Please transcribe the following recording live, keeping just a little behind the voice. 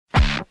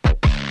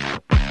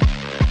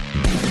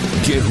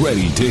Get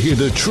ready to hear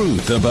the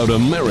truth about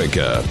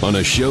America on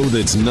a show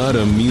that's not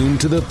immune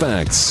to the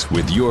facts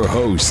with your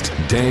host,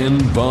 Dan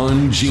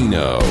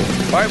Bongino.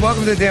 All right,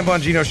 welcome to the Dan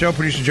Bongino Show.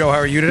 Producer Joe, how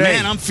are you today?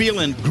 Man, I'm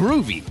feeling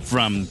groovy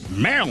from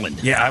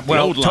Maryland. Yeah,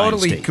 well,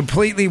 totally,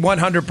 completely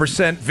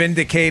 100%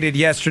 vindicated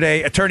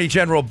yesterday. Attorney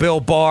General Bill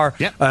Barr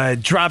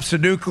drops a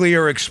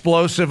nuclear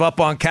explosive up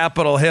on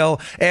Capitol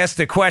Hill, asked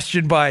a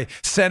question by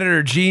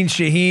Senator Jeanne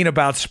Shaheen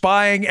about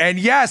spying, and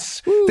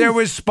yes, there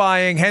was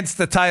spying, hence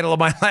the title of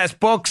my last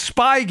book,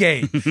 Spygate.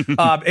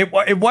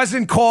 It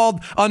wasn't called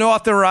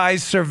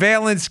Unauthorized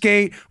Surveillance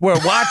Gate. We're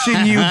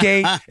watching you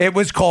gate. It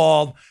was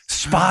called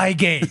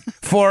Spygate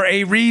for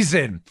a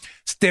reason.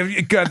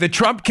 The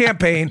Trump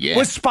campaign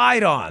was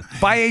spied on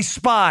by a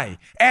spy,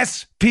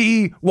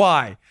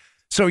 S-P-Y.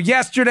 So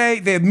yesterday,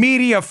 the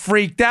media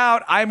freaked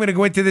out. I'm going to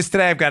go into this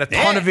today. I've got a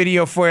ton of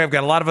video for you. I've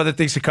got a lot of other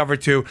things to cover,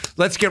 too.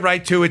 Let's get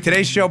right to it.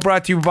 Today's show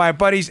brought to you by our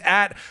buddies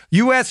at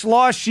U.S.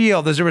 Law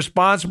Shield. As a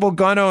responsible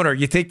gun owner,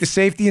 you take the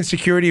safety and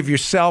security of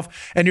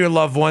yourself and your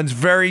loved ones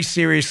very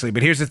seriously.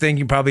 But here's the thing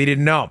you probably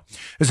didn't know.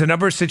 There's a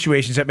number of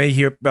situations that may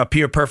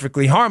appear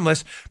perfectly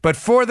harmless, but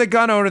for the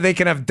gun owner, they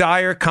can have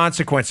dire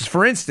consequences.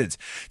 For instance,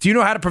 do you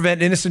know how to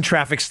prevent innocent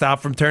traffic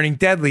stop from turning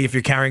deadly if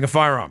you're carrying a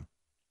firearm?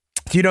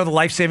 Do you know the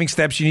life-saving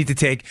steps you need to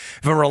take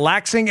if a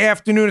relaxing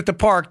afternoon at the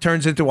park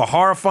turns into a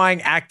horrifying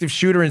active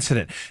shooter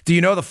incident? Do you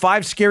know the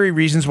 5 scary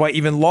reasons why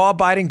even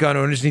law-abiding gun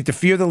owners need to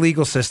fear the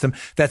legal system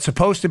that's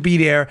supposed to be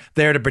there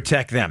to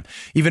protect them?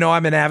 Even though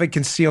I'm an avid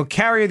concealed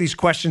carrier, these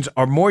questions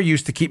are more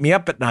used to keep me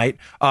up at night,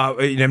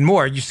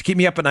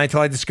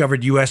 until I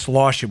discovered U.S.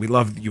 Law Shield. We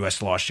love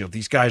U.S. Law Shield.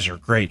 These guys are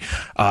great.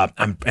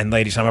 And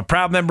ladies, I'm a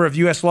proud member of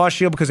U.S. Law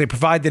Shield because they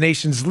provide the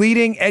nation's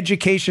leading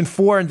education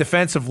for and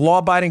defense of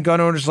law-abiding gun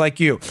owners like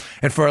you.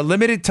 And for a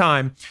limited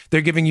time,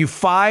 they're giving you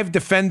 5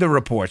 Defender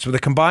reports with a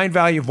combined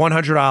value of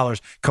 $100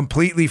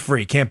 completely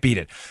free. Can't beat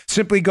it.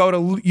 Simply go to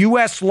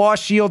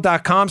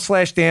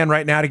uslawshield.com/Dan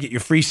right now to get your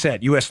free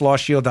set.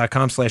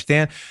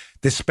 uslawshield.com/Dan.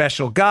 This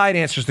special guide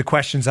answers the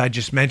questions I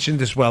just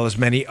mentioned, as well as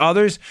many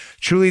others.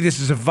 Truly, this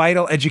is a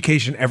vital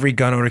education every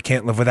gun owner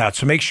can't live without.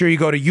 So make sure you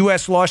go to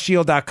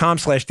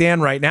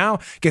uslawshield.com/Dan right now.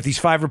 Get these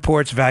 5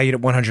 reports valued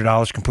at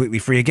 $100 completely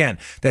free. Again,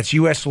 that's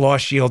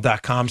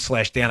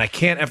uslawshield.com/Dan. I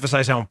can't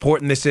emphasize how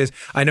important this is.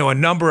 I know a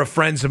number of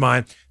friends of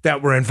mine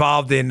that were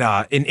involved in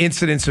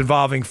incidents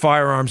involving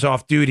firearms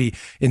off duty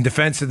in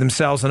defense of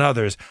themselves and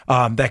others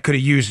that could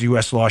have used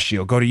U.S. Law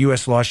Shield. Go to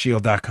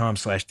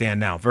uslawshield.com/Dan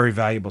now. Very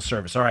valuable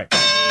service. All right.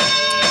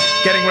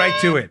 Getting right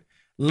to it.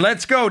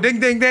 Let's go. Ding,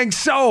 ding, ding.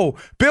 So,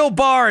 Bill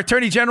Barr,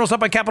 Attorney General's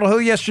up on Capitol Hill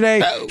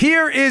yesterday.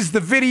 Here is the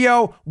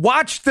video.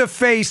 Watch the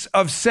face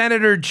of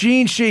Senator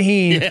Jeanne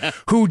Shaheen,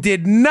 who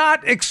did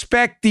not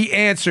expect the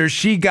answer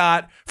she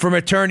got from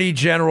Attorney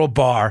General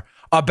Barr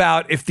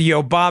about if the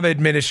Obama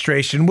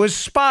administration was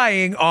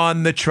spying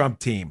on the Trump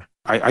team.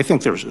 I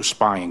think there was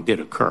spying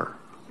did occur.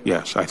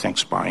 Yes, I think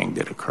spying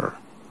did occur.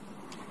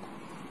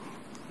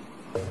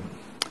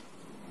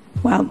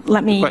 Well,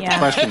 let me... But the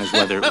question is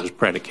whether it was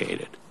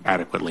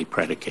adequately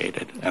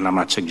predicated. And I'm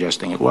not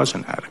suggesting it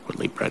wasn't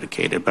adequately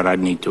predicated, but I'd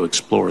need to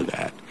explore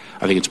that.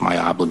 I think it's my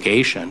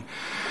obligation.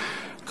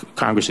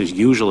 Congress is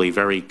usually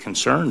very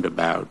concerned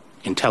about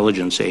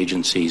intelligence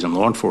agencies and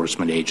law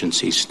enforcement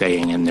agencies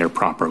staying in their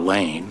proper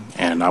lane,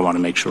 and I want to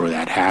make sure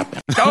that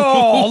happens.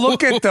 Oh,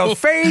 look at the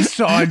face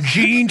on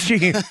Jeanne.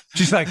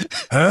 She's like,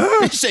 huh?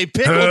 They say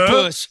pickle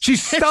puss.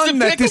 She's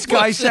stunned that this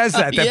guy says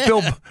that. That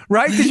Bill,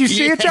 right? Did you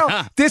see it, Joe?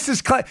 This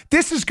is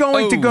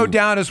going to go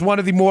down as one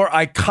of the more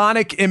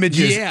iconic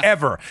images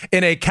ever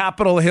in a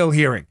Capitol Hill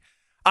hearing.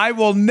 I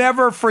will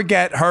never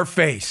forget her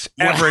face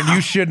ever, and you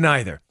shouldn't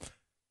either.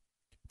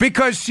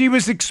 Because she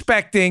was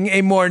expecting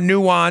a more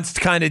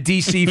nuanced kind of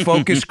DC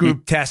focus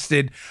group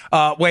tested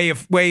way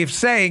of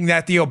saying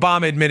that the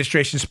Obama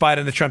administration spied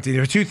on the Trump team.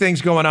 There are 2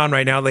 things going on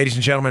right now, ladies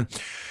and gentlemen.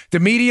 The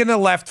media and the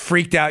left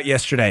freaked out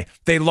yesterday.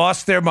 They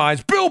lost their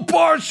minds. Bill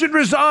Barr should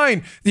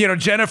resign.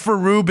 Jennifer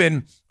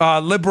Rubin,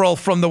 liberal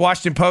from the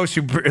Washington Post,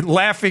 who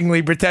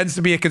laughingly pretends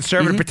to be a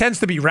conservative, pretends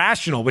to be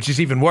rational, which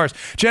is even worse.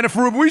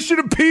 Jennifer Rubin, we should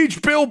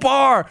impeach Bill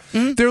Barr.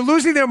 They're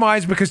losing their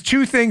minds because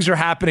 2 things are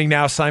happening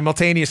now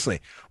simultaneously.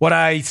 What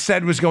I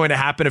said was going to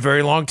happen a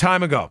very long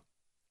time ago.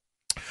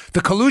 The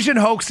collusion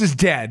hoax is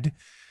dead.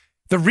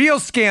 The real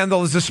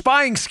scandal is the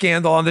spying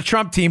scandal on the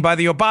Trump team by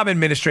the Obama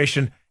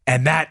administration.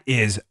 And that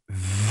is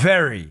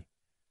very,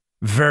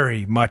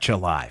 very much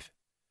alive.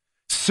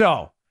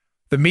 So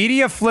the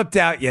media flipped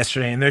out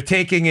yesterday, and they're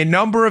taking a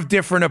number of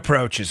different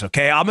approaches,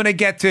 okay? I'm going to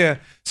get to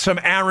some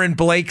Aaron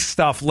Blake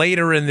stuff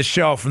later in the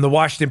show from the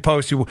Washington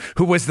Post, who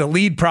was the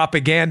lead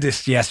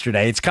propagandist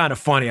yesterday. It's kind of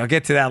funny. I'll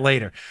get to that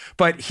later.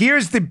 But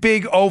here's the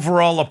big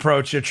overall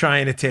approach they're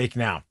trying to take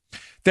now.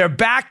 They're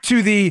back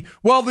to the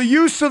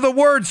use of the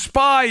word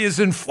spy is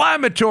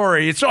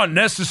inflammatory. It's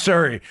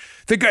unnecessary.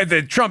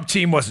 The Trump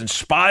team wasn't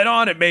spied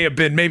on. It may have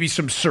been maybe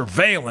some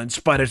surveillance,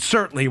 but it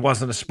certainly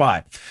wasn't a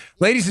spy.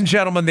 Ladies and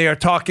gentlemen, they are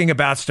talking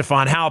about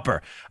Stefan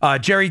Halper.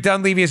 Jerry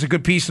Dunleavy has a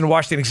good piece in the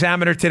Washington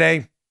Examiner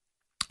today.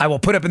 I will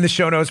put up in the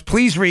show notes.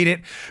 Please read it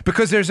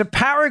because there's a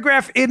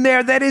paragraph in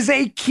there that is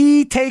a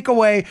key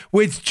takeaway,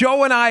 which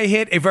Joe and I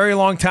hit a very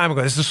long time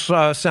ago. This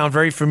will sound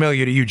very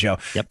familiar to you, Joe.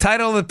 Yep.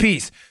 Title of the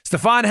piece,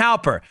 Stefan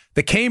Halper,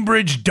 the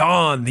Cambridge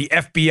Dawn, the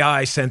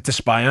FBI sent to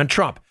spy on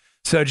Trump.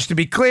 So just to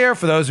be clear,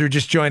 for those who are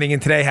just joining in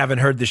today, haven't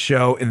heard the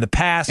show in the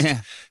past,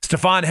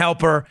 Stefan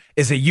Halper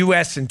is a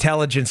U.S.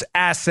 intelligence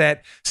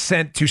asset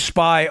sent to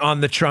spy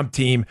on the Trump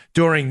team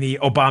during the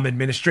Obama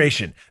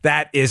administration.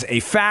 That is a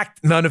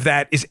fact. None of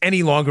that is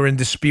any longer in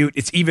dispute.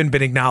 It's even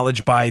been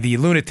acknowledged by the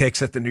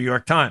lunatics at the New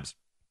York Times.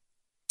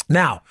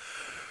 Now,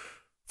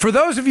 for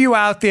those of you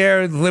out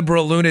there,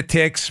 liberal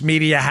lunatics,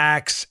 media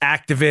hacks,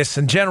 activists,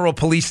 and general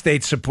police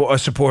state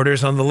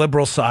supporters on the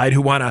liberal side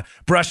who want to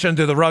brush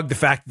under the rug the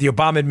fact that the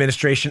Obama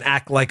administration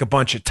act like a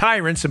bunch of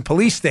tyrants and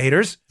police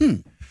staters,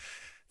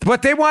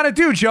 what they want to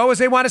do, Joe, is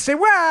they want to say,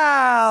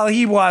 well,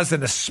 he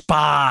wasn't a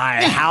spy,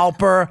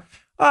 Halper.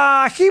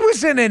 He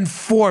was an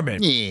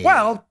informant. Yeah.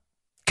 Well,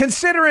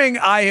 considering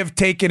I have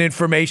taken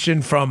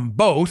information from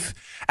both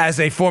as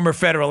a former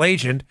federal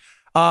agent,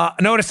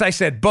 notice I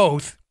said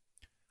both,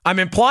 I'm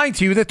implying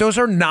to you that those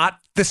are not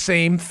the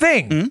same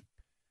thing. Mm-hmm.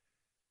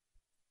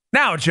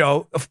 Now,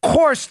 Joe, of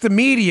course, the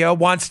media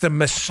wants to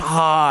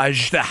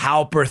massage the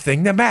Halper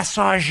thing, the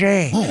massage.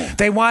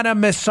 They want to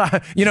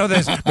massage,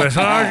 there's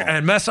massage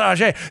and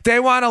massage. They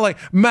want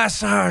to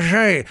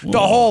massage the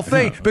whole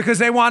thing because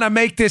they want to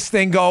make this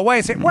thing go away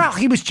and say, well,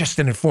 he was just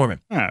an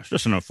informant. Yeah, it's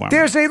just an informant.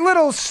 There's a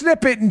little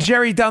snippet in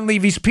Jerry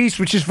Dunleavy's piece,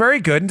 which is very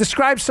good and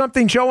describes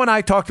something Joe and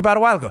I talked about a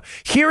while ago.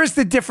 Here is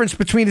the difference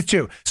between the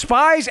two.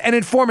 Spies and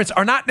informants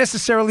are not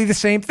necessarily the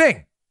same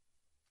thing.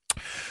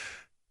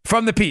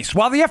 From the piece,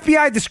 while the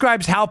FBI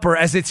describes Halper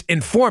as its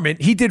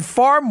informant, he did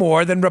far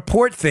more than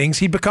report things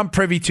he'd become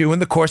privy to in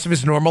the course of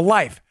his normal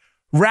life.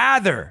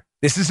 Rather,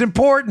 this is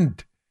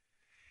important,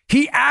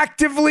 he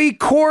actively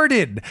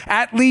courted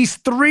at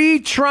least 3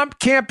 Trump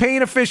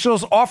campaign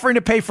officials offering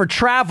to pay for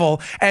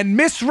travel and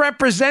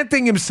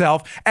misrepresenting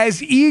himself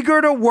as eager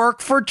to work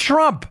for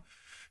Trump.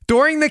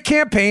 During the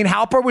campaign,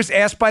 Halper was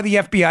asked by the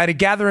FBI to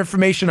gather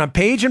information on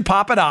Page and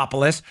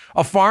Papadopoulos,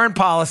 a foreign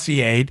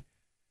policy aide,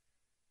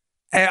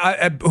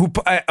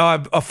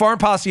 a foreign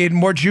policy aide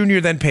more junior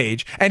than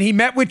Page, and he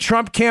met with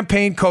Trump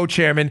campaign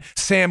co-chairman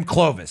Sam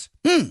Clovis.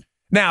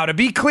 Now, to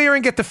be clear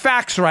and get the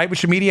facts right,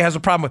 which the media has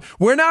a problem with,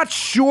 we're not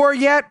sure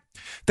yet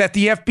that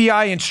the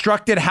FBI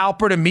instructed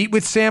Halper to meet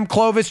with Sam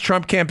Clovis,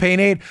 Trump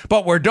campaign aide,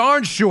 but we're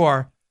darn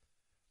sure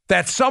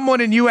that someone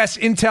in U.S.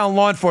 intel and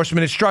law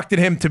enforcement instructed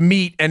him to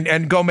meet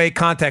and go make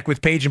contact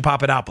with Page and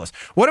Papadopoulos.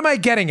 What am I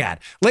getting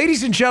at?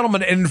 Ladies and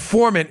gentlemen, an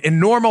informant in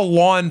normal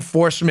law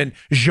enforcement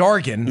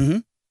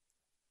jargon,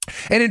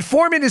 an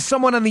informant is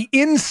someone on the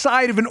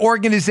inside of an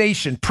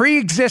organization,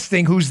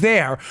 pre-existing, who's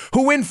there,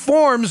 who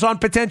informs on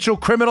potential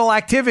criminal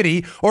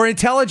activity or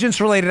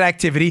intelligence-related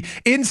activity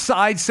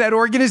inside said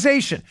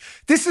organization.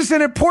 This is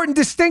an important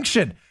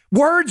distinction.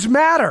 Words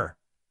matter.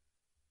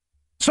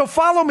 So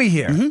follow me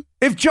here.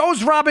 If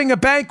Joe's robbing a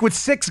bank with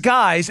 6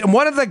 guys and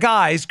one of the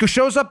guys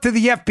shows up to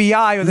the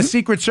FBI or the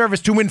Secret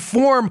Service to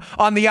inform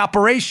on the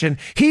operation,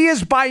 he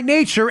is by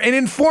nature an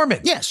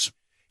informant. Yes.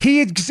 He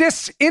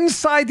exists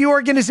inside the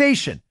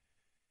organization.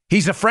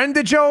 He's a friend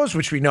of Joe's,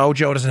 which we know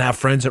Joe doesn't have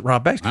friends at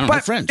rob banks. I don't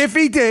have friends. If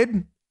he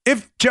did,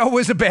 if Joe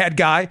was a bad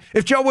guy,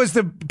 if Joe was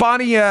the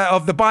Bonnie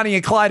of the Bonnie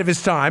and Clyde of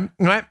his time,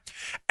 right?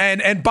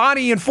 And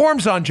Bonnie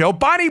informs on Joe,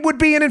 Bonnie would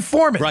be an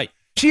informant. Right.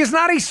 She is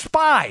not a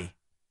spy.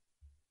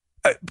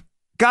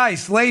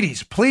 Guys,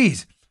 ladies,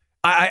 please.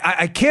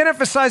 I can't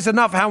emphasize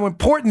enough how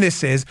important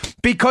this is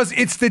because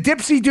it's the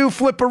dipsy-do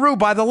flipperoo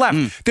by the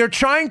left. They're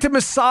trying to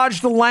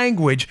massage the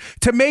language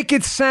to make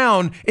it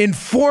sound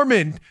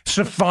informant.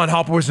 Stefan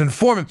Halper was an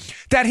informant.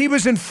 That he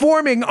was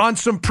informing on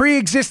some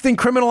pre-existing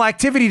criminal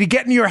activity to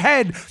get in your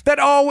head that,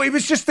 oh, it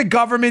was just the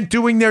government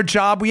doing their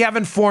job. We have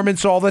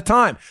informants all the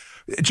time.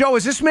 Joe,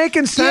 is this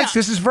making sense? Yeah.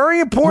 This is very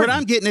important. What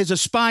I'm getting is a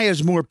spy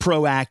is more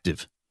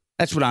proactive.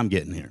 That's what I'm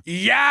getting here.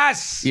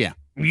 Yes. Yeah.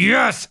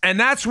 Yes, and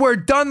that's where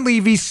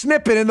Dunleavy's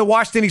snippet in the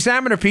Washington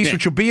Examiner piece,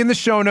 which will be in the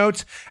show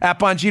notes at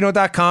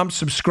Bongino.com.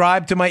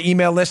 Subscribe to my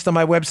email list on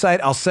my website.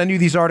 I'll send you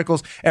these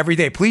articles every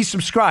day. Please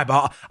subscribe.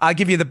 I'll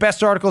give you the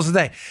best articles of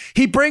the day.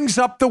 He brings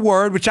up the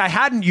word, which I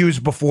hadn't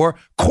used before,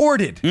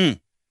 courted.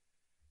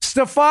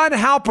 Stefan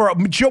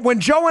Halper, when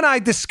Joe and I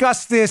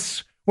discussed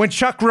this, when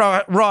Chuck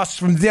Ross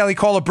from the Daily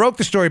Caller broke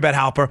the story about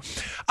Halper,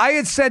 I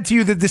had said to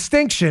you the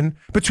distinction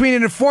between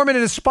an informant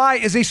and a spy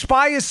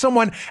is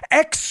someone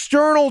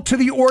external to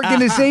the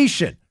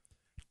organization.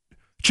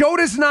 Joe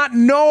does not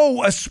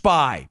know a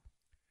spy.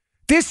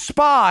 This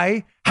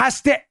spy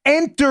has to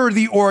enter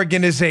the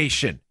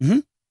organization.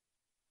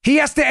 He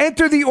has to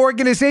enter the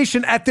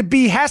organization at the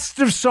behest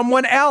of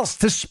someone else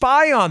to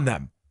spy on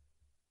them.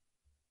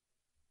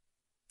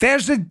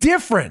 There's a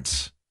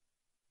difference.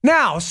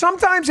 Now,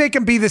 sometimes they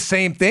can be the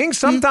same thing.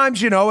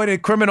 Sometimes, in a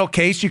criminal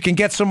case, you can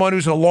get someone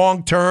who's a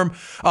long-term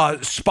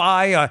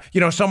spy,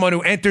 someone who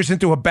enters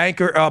into a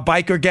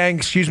biker gang,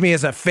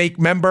 as a fake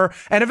member,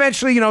 and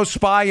eventually,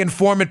 spy,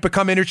 informant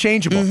become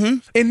interchangeable.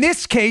 In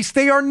this case,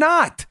 they are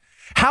not.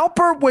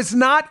 Halper was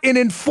not an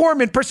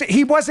informant per se.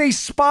 He was a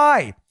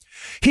spy.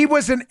 He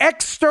was an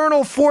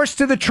external force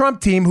to the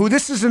Trump team, who,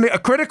 this is a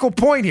critical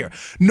point here.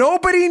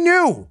 Nobody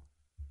knew.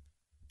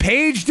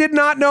 Page did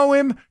not know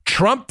him.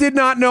 Trump did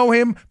not know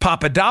him.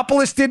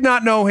 Papadopoulos did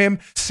not know him.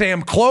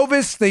 Sam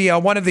Clovis,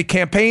 one of the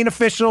campaign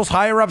officials,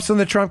 higher ups in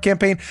the Trump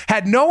campaign,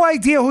 had no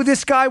idea who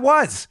this guy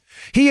was.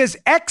 He is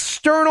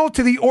external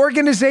to the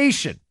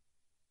organization.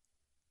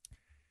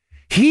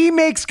 He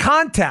makes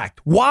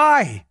contact.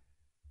 Why?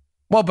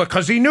 Well,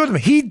 because he knew them.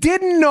 He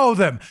didn't know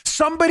them.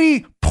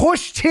 Somebody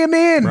pushed him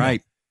in.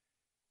 Right.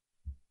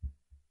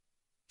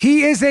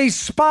 He is a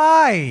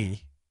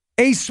spy.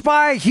 A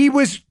spy.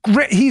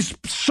 His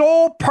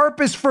sole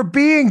purpose for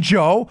being,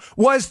 Joe,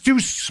 was to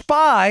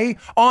spy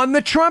on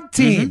the Trump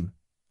team. Mm-hmm.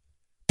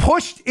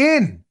 Pushed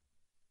in.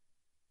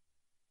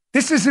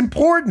 This is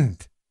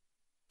important.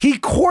 He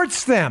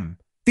courts them,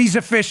 these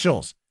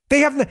officials. They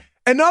have,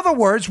 in other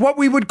words, what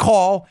we would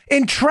call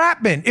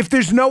entrapment if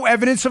there's no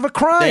evidence of a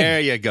crime. There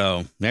you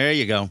go. There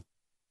you go.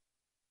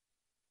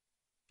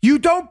 You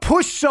don't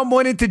push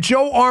someone into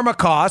Joe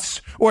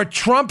Armacost or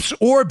Trump's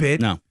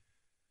orbit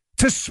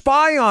to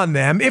spy on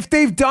them if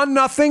they've done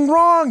nothing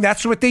wrong.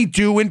 That's what they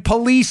do in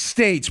police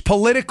states,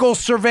 political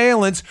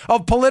surveillance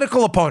of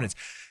political opponents.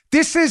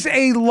 This is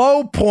a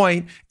low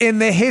point in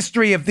the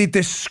history of the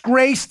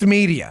disgraced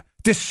media.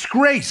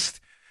 Disgraced.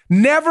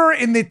 Never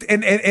in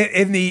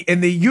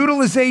the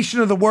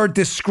utilization of the word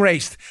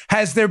disgraced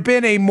has there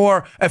been a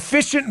more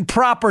efficient and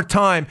proper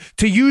time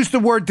to use the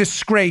word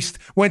disgraced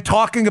when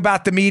talking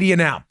about the media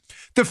now.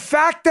 The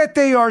fact that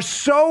they are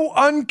so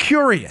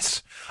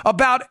uncurious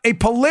about a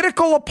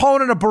political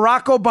opponent of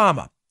Barack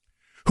Obama,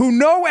 who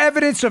no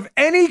evidence of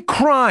any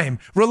crime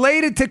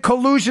related to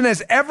collusion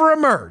has ever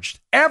emerged,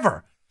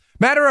 ever.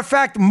 Matter of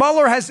fact,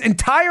 Mueller has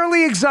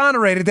entirely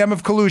exonerated them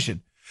of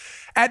collusion.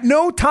 At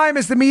no time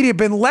has the media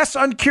been less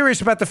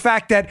uncurious about the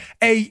fact that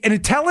an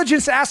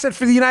intelligence asset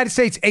for the United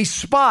States, a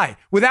spy,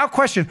 without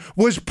question,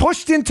 was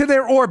pushed into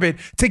their orbit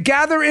to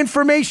gather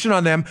information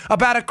on them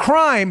about a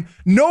crime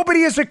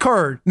nobody has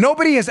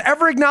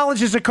ever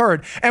acknowledged has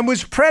occurred, and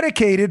was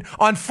predicated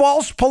on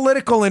false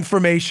political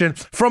information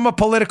from a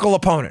political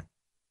opponent.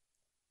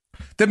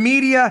 The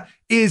media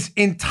is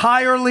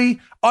entirely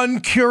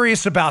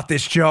uncurious about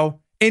this,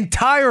 Joe.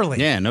 Entirely.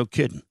 Yeah, no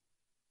kidding.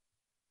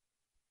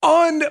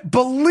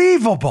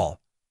 Unbelievable.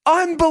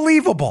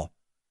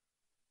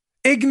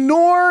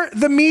 Ignore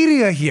the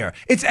media here.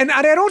 And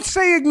I don't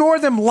say ignore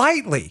them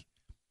lightly.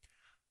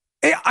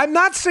 I'm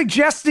not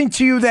suggesting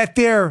to you that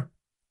they're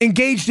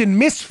engaged in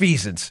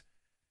misfeasance.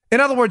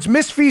 In other words,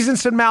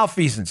 misfeasance and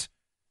malfeasance.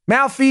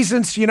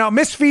 Malfeasance,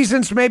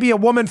 misfeasance, maybe a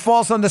woman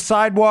falls on the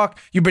sidewalk,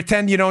 you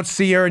pretend you don't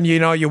see her and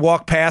you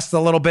walk past a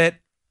little bit.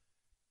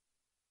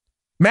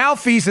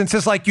 Malfeasance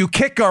is like you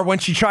kick her when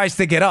she tries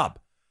to get up.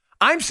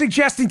 I'm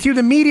suggesting to you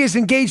the media is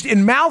engaged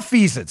in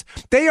malfeasance.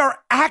 They are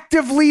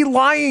actively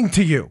lying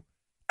to you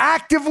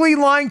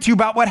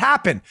about what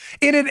happened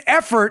in an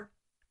effort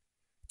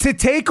to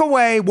take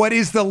away what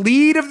is the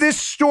lead of this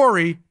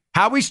story,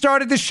 how we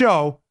started the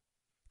show.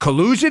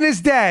 Collusion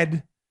is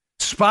dead.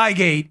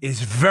 Spygate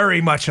is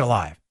very much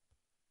alive.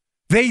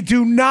 They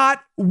do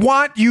not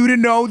want you to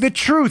know the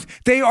truth.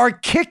 They are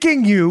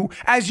kicking you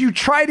as you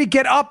try to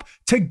get up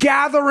to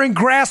gather and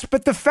grasp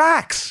at the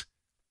facts.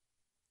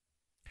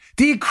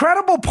 The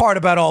incredible part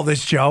about all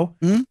this, Joe,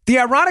 the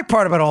ironic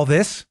part about all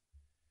this,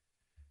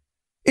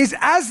 is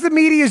as the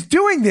media is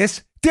doing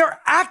this, they're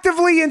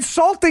actively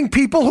insulting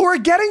people who are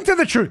getting to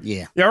the truth.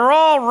 Yeah. You're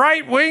all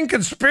right-wing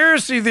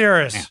conspiracy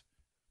theorists. Yeah.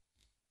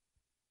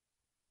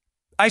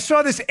 I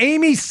saw this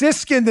Amy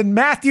Siskind and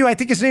Matthew, I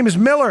think his name is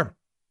Miller,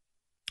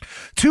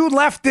 two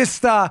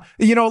leftist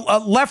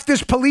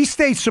police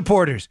state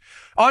supporters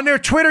on their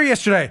Twitter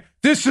yesterday.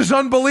 This is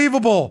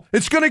unbelievable.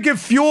 It's going to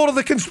give fuel to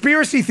the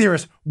conspiracy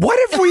theorists. What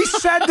have we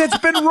said that's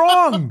been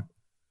wrong?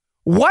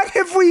 What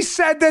have we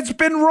said that's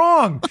been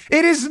wrong?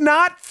 It is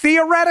not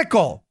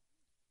theoretical.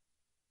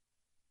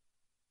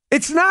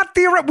 It's not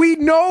theoretical. We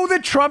know the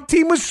Trump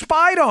team was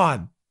spied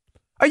on.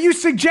 Are you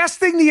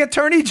suggesting the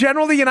Attorney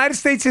General of the United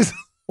States is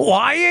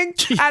lying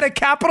at a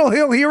Capitol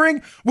Hill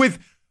hearing with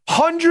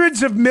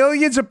hundreds of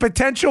millions of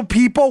potential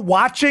people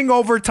watching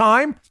over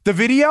time the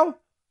video?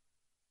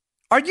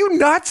 Are you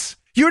nuts?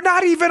 You're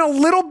not even a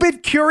little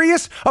bit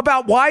curious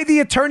about why the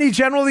Attorney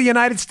General of the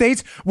United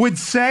States would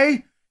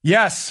say,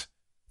 yes,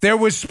 there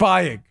was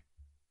spying.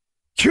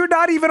 You're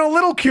not even a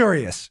little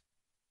curious.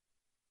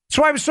 That's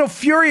why I was so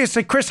furious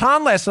at Chris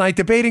Hahn last night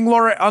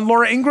on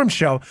Laura Ingram's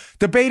show,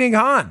 debating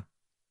Hahn.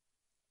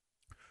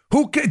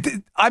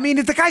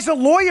 The guy's a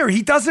lawyer.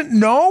 He doesn't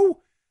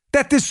know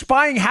that this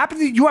spying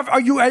happened. Are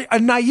you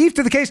naive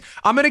to the case?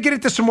 I'm going to get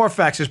into some more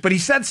facts, but he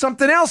said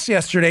something else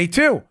yesterday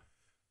too.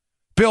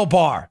 Bill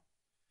Barr.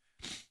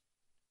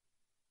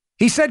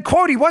 He said,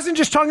 quote, he wasn't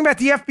just talking about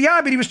the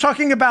FBI, but he was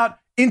talking about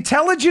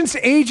intelligence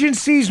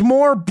agencies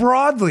more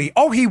broadly.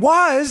 Oh, he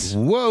was?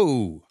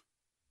 Whoa.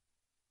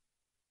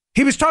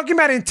 He was talking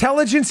about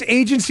intelligence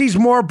agencies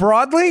more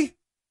broadly?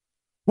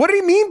 What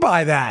did he mean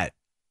by that?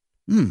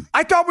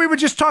 I thought we were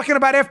just talking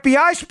about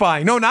FBI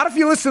spying. No, not if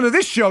you listen to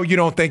this show, you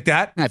don't think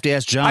that. I have to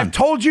ask John. I've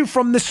told you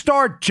from the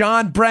start,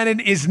 John Brennan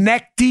is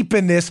neck deep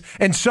in this,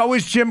 and so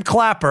is Jim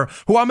Clapper,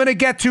 who I'm going to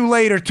get to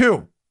later,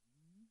 too.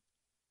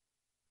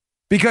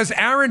 Because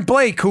Aaron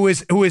Blake, who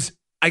is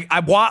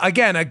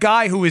again, a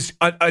guy who is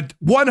a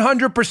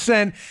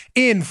 100%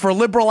 in for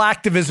liberal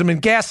activism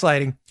and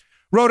gaslighting,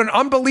 wrote an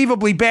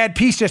unbelievably bad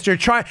piece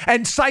yesterday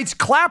and cites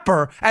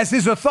Clapper as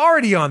his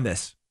authority on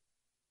this.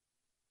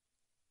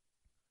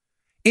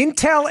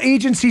 Intel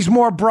agencies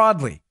more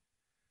broadly.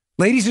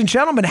 Ladies and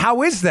gentlemen,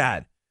 how is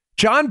that?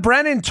 John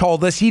Brennan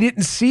told us he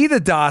didn't see the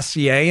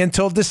dossier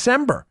until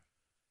December,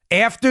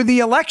 after the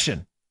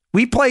election.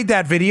 We played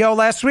that video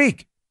last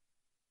week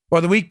or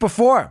the week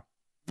before.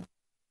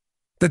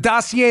 The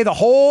dossier, the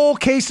whole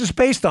case is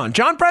based on.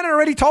 John Brennan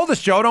already told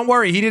us, Joe, don't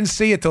worry. He didn't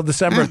see it till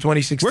December of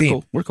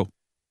 2016. We're cool.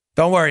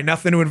 Don't worry.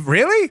 Nothing would.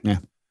 Really? Yeah.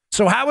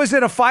 So how is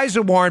it a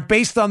FISA warrant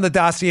based on the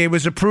dossier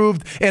was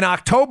approved in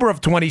October of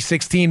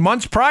 2016,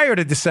 months prior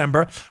to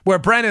December, where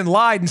Brennan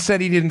lied and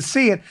said he didn't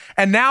see it,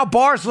 and now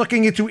Barr's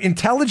looking into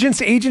intelligence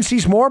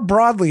agencies more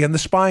broadly and the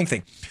spying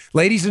thing.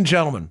 Ladies and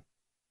gentlemen,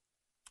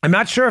 I'm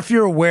not sure if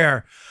you're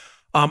aware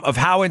of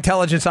how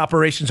intelligence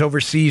operations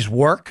overseas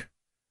work,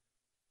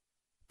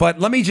 but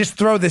let me just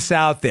throw this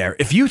out there.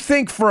 If you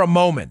think for a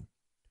moment,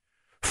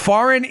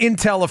 foreign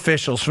intel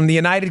officials from the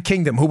United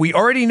Kingdom, who we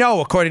already know,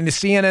 according to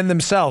CNN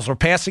themselves, were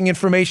passing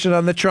information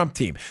on the Trump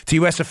team to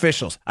U.S.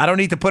 officials. I don't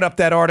need to put up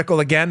that article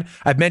again.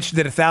 I've mentioned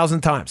it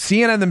 1,000 times.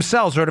 CNN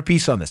themselves wrote a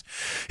piece on this.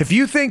 If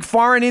you think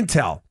foreign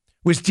intel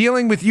was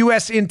dealing with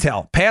U.S.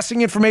 intel,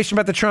 passing information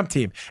about the Trump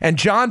team, and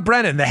John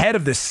Brennan, the head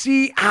of the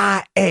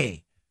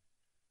CIA,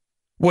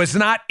 was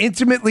not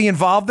intimately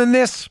involved in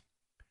this,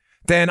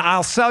 then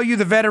I'll sell you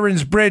the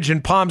Veterans Bridge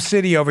in Palm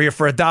City over here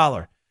for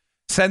 $1.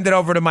 Send it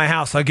over to my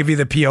house. I'll give you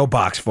the P.O.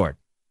 box for it.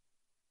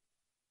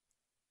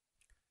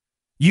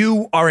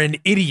 You are an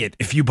idiot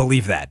if you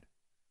believe that.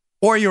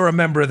 Or you're a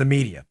member of the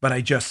media. But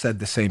I just said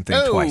the same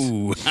thing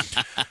twice.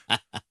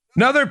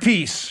 Another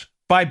piece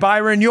by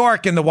Byron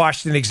York in the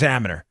Washington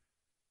Examiner.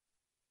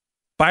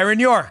 Byron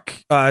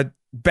York,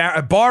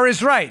 Barr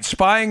is right.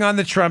 Spying on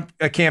the Trump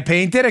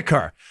campaign did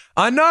occur.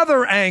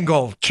 Another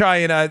angle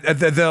China,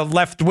 the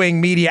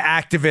left-wing media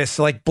activists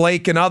like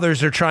Blake and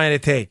others are trying to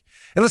take.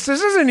 And listen,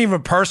 this isn't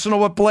even personal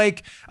with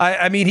Blake.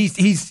 I mean,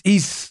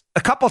 he's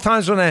a couple of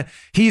times when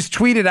he's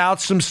tweeted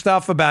out some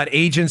stuff about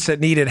agents that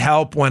needed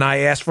help when I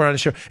asked for it on the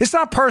show. It's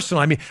not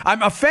personal. I mean,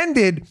 I'm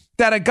offended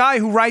that a guy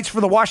who writes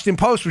for the Washington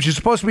Post, which is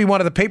supposed to be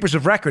one of the papers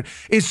of record,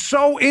 is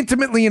so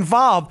intimately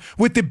involved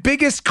with the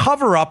biggest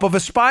cover-up of a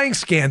spying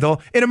scandal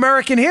in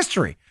American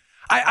history.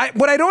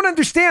 What I don't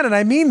understand, and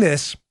I mean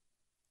this,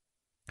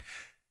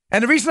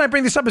 and the reason I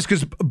bring this up is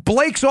because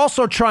Blake's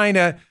also trying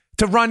to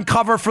run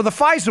cover for the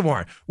FISA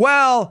warrant.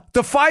 Well,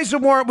 the FISA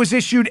warrant was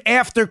issued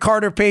after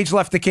Carter Page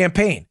left the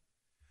campaign.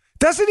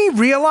 Doesn't he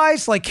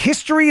realize, like,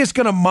 history is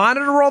going to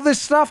monitor all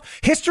this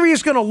stuff? History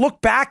is going to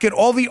look back at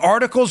all the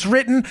articles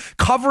written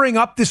covering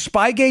up this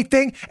Spygate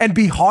thing and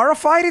be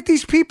horrified at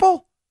these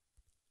people?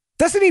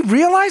 Doesn't he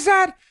realize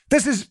that?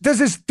 Does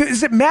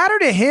it matter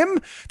to him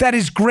that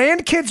his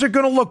grandkids are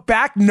going to look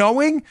back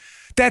knowing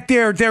that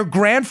their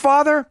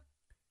grandfather,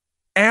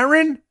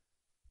 Aaron,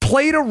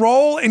 played a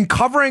role in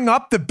covering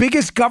up the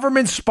biggest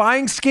government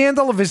spying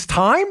scandal of his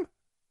time?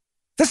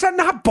 Does that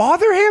not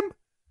bother him?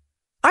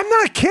 I'm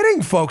not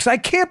kidding, folks.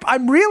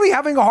 I'm really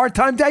having a hard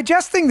time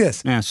digesting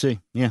this. Yeah, see,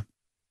 yeah.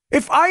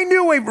 If I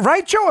knew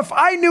if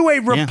I knew a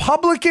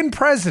Republican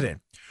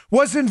president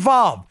was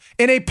involved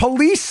in a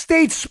police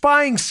state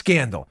spying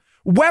scandal,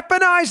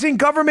 weaponizing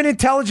government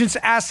intelligence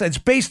assets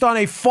based on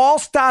a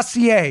false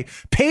dossier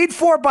paid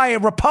for by a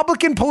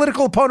Republican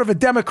political opponent of a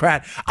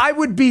Democrat, I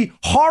would be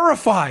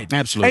horrified.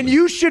 Absolutely. And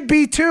you should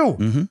be too.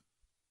 Mm-hmm.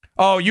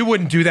 Oh, you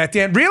wouldn't do that,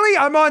 Dan. Really?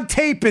 I'm on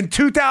tape in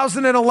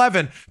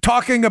 2011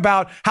 talking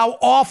about how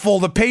awful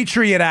the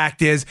Patriot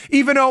Act is,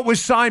 even though it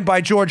was signed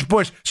by George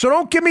Bush. So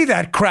don't give me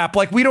that crap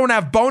like we don't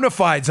have bona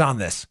fides on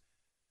this.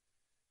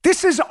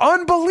 This is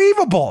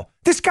unbelievable.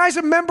 This guy's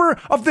a member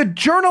of the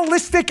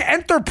journalistic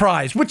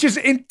enterprise, which is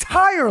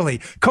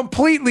entirely,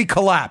 completely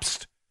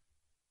collapsed.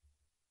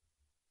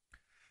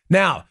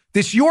 Now,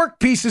 this York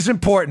piece is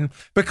important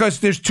because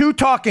there's two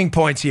talking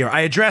points here. I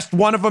addressed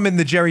one of them in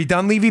the Jerry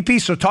Dunleavy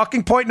piece. So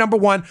talking point number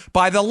one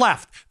by the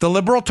left, the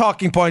liberal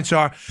talking points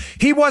are,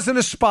 he wasn't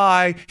a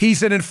spy,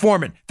 he's an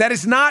informant. That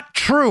is not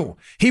true.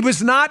 He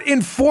was not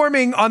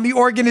informing on the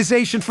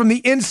organization from the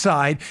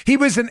inside. He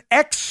was an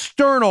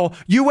external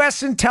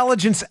U.S.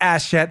 intelligence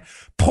asset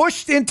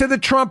pushed into the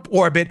Trump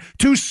orbit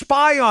to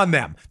spy on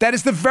them. That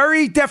is the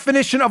very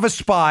definition of a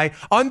spy.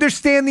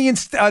 Understand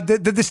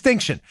the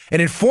distinction.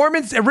 An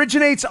informant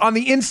originates on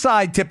the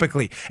inside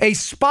typically. A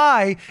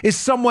spy is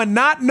someone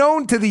not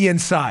known to the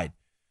inside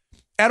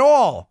at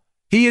all.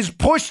 He is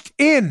pushed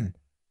in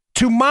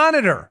to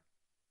monitor.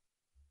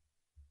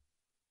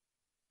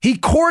 He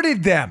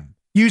courted them,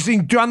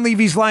 using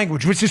Dunleavy's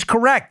language, which is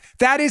correct.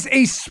 That is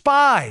a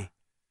spy.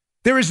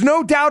 There is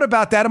no doubt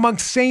about that among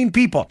sane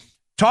people.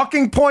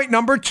 Talking point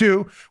number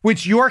 2,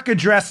 which York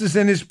addresses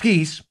in his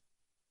piece,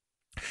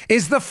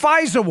 is the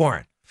FISA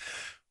warrant.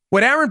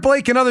 What Aaron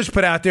Blake and others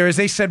put out there is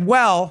they said,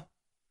 well,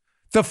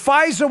 the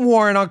FISA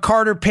warrant on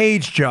Carter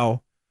Page,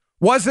 Joe,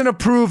 wasn't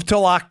approved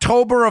till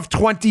October of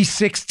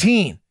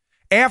 2016,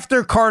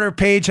 after Carter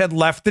Page had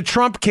left the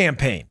Trump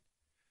campaign.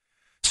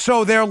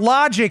 So their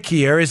logic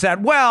here is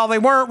that, well, they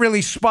weren't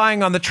really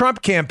spying on the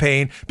Trump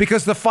campaign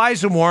because the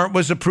FISA warrant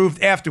was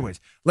approved afterwards.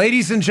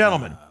 Ladies and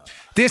gentlemen,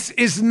 this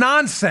is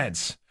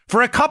nonsense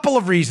for a couple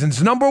of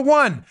reasons. Number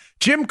one,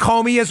 Jim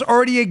Comey has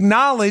already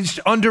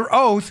acknowledged under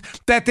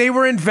oath that they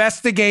were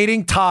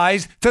investigating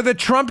ties to the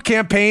Trump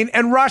campaign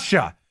and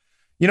Russia.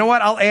 You know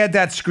what? I'll add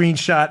that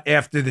screenshot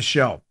after the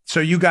show so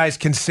you guys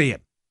can see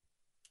it.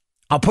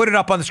 I'll put it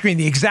up on the screen,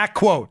 the exact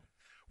quote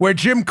where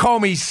Jim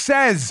Comey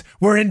says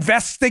we're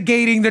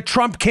investigating the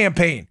Trump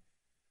campaign.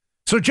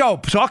 So, Joe,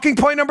 talking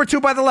point number 2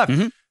 by the left.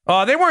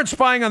 They weren't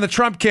spying on the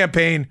Trump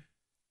campaign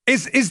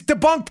is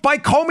debunked by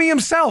Comey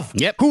himself,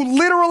 who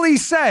literally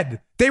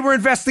said they were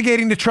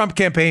investigating the Trump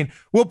campaign.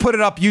 We'll put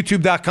it up,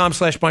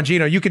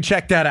 youtube.com/Bongino. You can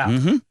check that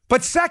out.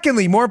 But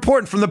secondly, more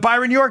important, from the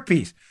Byron York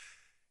piece,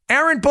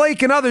 Aaron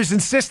Blake and others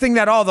insisting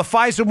that, the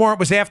FISA warrant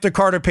was after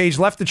Carter Page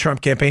left the Trump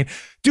campaign,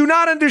 do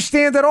not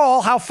understand at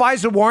all how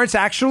FISA warrants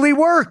actually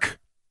work.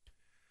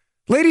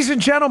 Ladies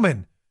and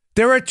gentlemen,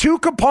 there are 2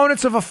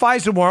 components of a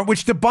FISA warrant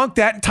which debunk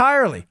that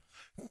entirely.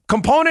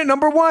 Component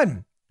number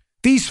 1,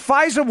 these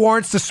FISA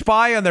warrants to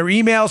spy on their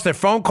emails, their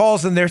phone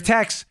calls, and their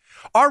texts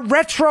are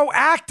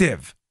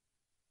retroactive.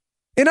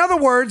 In other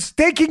words,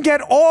 they can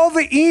get all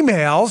the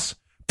emails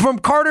from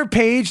Carter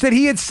Page that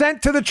he had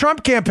sent to the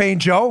Trump campaign,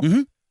 Joe,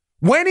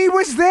 when he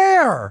was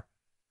there.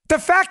 The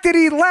fact that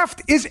he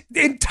left is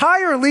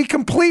entirely,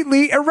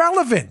 completely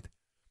irrelevant.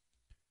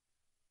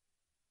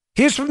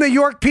 Here's from the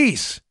York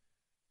piece.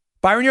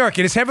 Byron York,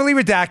 it is heavily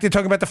redacted,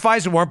 talking about the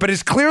FISA warrant, but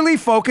is clearly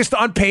focused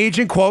on Page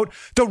and, quote,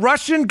 the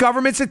Russian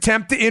government's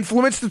attempt to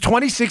influence the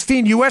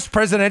 2016 U.S.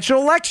 presidential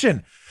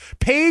election.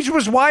 Page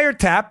was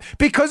wiretapped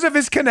because of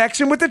his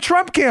connection with the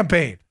Trump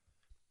campaign.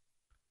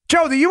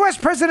 Joe, the U.S.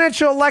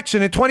 presidential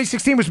election in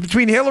 2016 was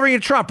between Hillary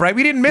and Trump, right?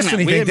 We didn't miss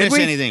anything, we didn't miss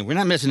we? anything. We're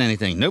not missing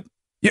anything. Nope.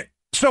 Yeah.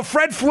 So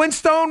Fred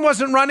Flintstone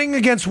wasn't running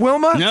against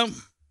Wilma?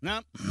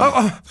 Nope.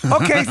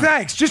 Okay,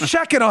 thanks. Just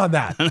checking on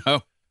that.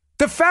 No.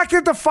 The fact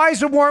that the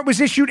FISA warrant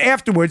was issued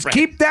afterwards,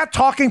 keep that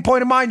talking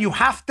point in mind. You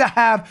have to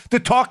have the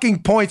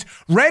talking points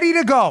ready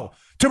to go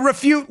to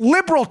refute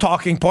liberal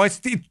talking points.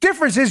 The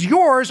difference is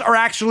yours are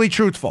actually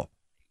truthful.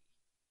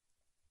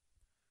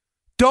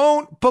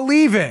 Don't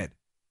believe it.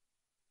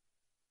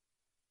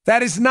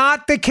 That is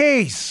not the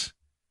case.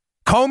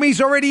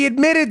 Comey's already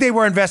admitted they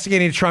were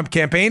investigating the Trump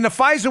campaign. The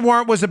FISA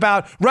warrant was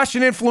about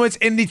Russian influence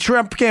in the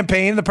Trump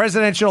campaign, the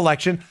presidential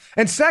election.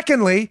 And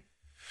secondly,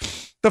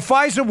 the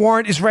FISA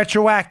warrant is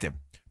retroactive.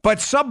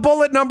 But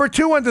sub-bullet number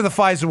 2 under the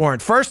FISA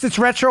warrant. First, it's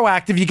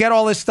retroactive. You get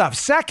all this stuff.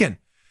 Second,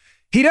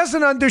 he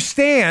doesn't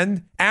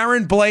understand,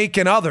 Aaron Blake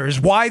and others,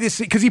 why this,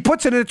 because he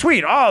puts it in a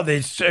tweet.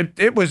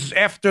 It was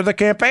after the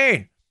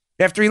campaign,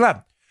 after he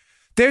left.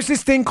 There's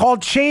this thing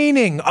called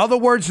chaining, other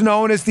words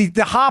known as the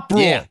Hop rule.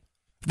 Yeah.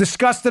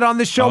 Discussed it on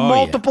this show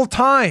multiple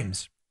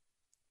times.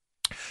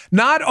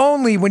 Not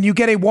only when you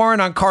get a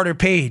warrant on Carter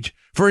Page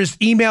for his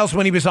emails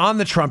when he was on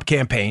the Trump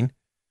campaign,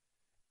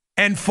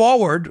 and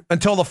forward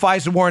until the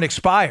FISA warrant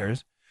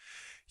expires,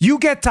 you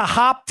get to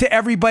hop to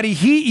everybody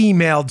he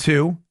emailed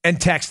to and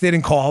texted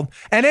and called,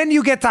 and then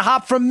you get to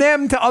hop from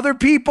them to other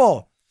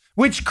people,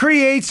 which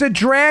creates a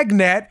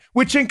dragnet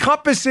which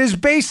encompasses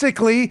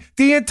basically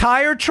the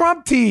entire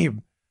Trump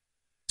team.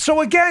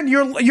 So again,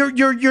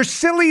 your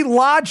silly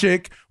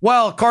logic,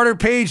 well, Carter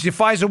Page, the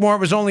FISA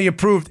warrant was only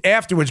approved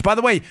afterwards. By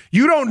the way,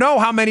 you don't know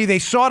how many they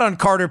sought on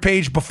Carter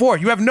Page before.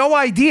 You have no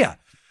idea.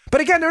 But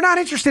again, they're not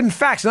interested in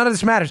facts. None of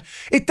this matters.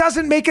 It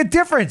doesn't make a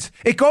difference.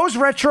 It goes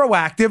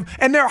retroactive,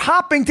 and they're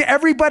hopping to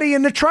everybody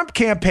in the Trump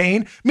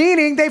campaign,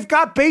 meaning they've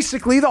got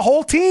basically the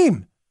whole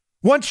team.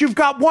 Once you've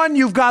got one,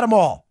 you've got them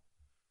all.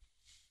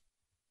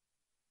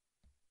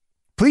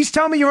 Please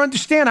tell me you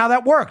understand how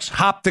that works.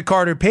 Hop to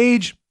Carter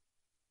Page.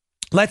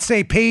 Let's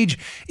say Page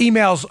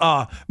emails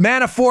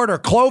Manafort or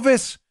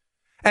Clovis,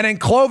 and then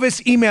Clovis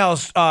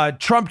emails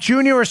Trump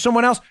Jr. or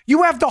someone else.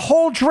 You have the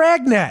whole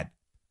dragnet.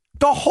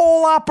 The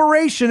whole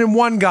operation in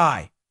one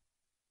guy.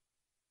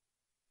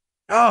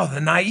 The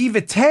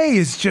naivete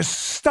is just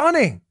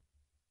stunning.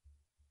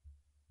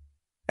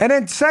 And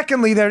then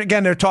secondly,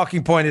 their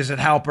talking point is that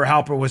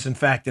Halper was in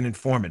fact an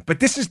informant. But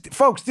this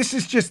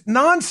is just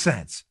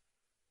nonsense.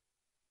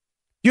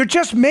 You're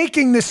just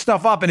making this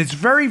stuff up, and it's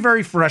very,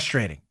 very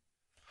frustrating.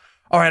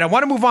 All right, I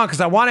want to move on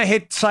because I want to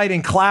hit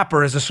citing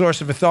Clapper as a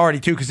source of authority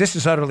too, because this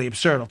is utterly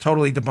absurd. I'll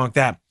totally debunk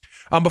that.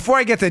 Before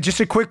I get there, just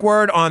a quick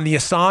word on the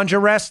Assange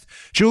arrest.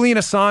 Julian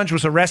Assange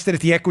was arrested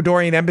at the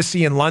Ecuadorian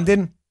embassy in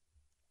London.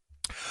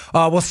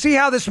 We'll see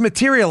how this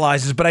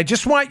materializes, but I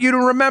just want you to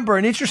remember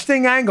an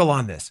interesting angle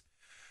on this.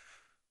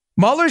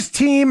 Mueller's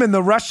team and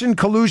the Russian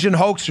collusion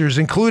hoaxers,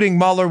 including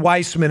Mueller,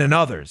 Weissman, and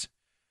others,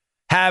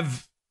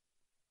 have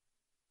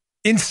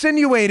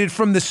insinuated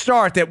from the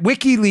start that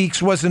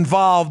WikiLeaks was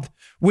involved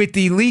with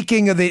the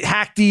leaking of the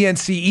hacked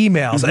DNC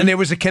emails, and there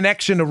was a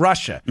connection to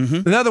Russia.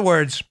 In other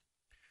words,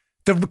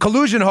 the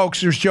collusion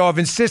hoaxers, Joe, have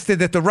insisted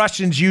that the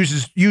Russians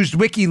used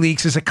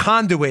WikiLeaks as a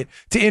conduit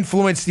to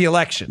influence the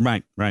election.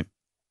 Right.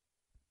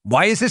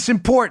 Why is this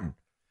important?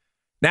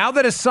 Now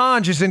that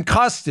Assange is in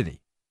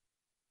custody,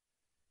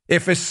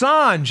 if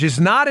Assange is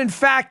not in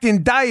fact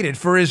indicted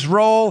for his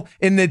role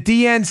in the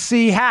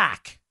DNC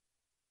hack,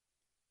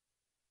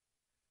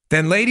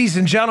 then, ladies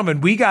and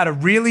gentlemen, we got a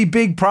really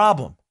big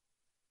problem.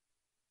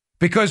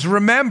 Because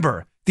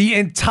remember, the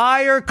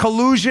entire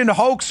collusion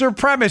hoaxer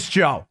premise,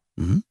 Joe,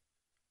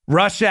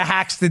 Russia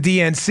hacks the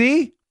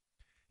DNC,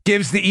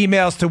 gives the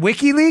emails to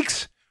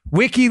WikiLeaks.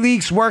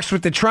 WikiLeaks works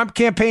with the Trump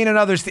campaign and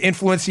others to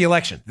influence the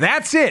election.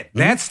 That's it.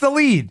 That's the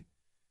lead.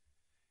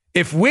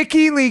 If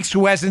WikiLeaks,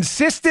 who has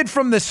insisted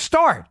from the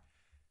start,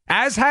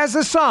 as has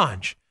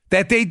Assange,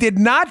 that they did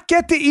not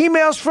get the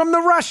emails from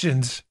the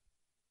Russians,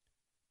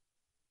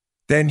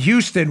 then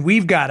Houston,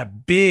 we've got a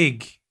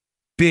big,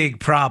 big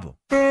problem.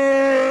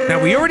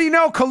 Now, we already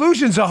know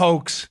collusion's a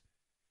hoax,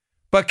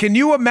 but can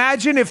you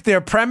imagine if their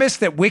premise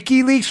that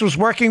WikiLeaks was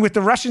working with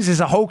the Russians is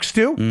a hoax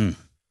too? In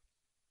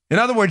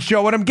other words,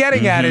 Joe, what I'm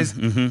getting at is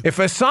if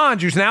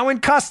Assange, who's now in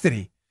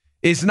custody,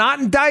 is not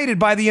indicted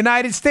by the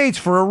United States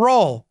for a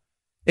role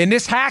in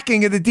this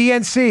hacking of the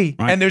DNC,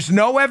 and there's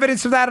no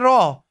evidence of that at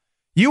all,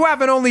 you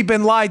haven't only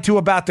been lied to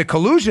about the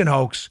collusion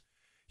hoax,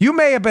 you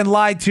may have been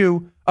lied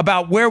to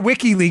about where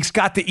WikiLeaks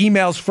got the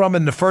emails from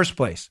in the first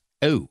place.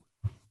 Oh.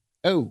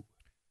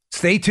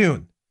 Stay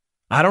tuned.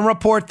 I don't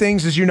report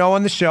things, as you know,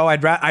 on the show.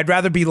 I'd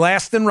rather be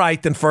last and right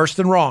than first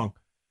and wrong.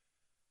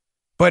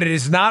 But it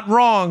is not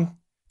wrong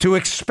to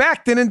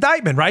expect an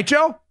indictment, right,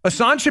 Joe?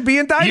 Assange should be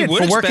indicted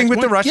for working with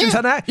the Russians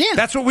on that. Yeah.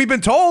 That's what we've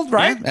been told,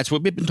 right? Yeah, that's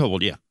what we've been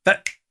told, yeah.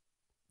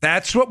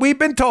 That's what we've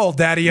been told,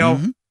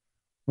 Daddy-O.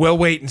 We'll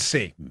wait and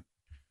see.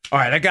 All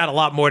right, I got a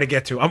lot more to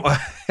get to.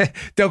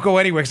 Don't go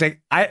anywhere.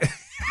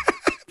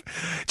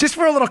 Just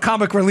for a little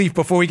comic relief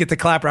before we get to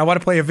Clapper, I want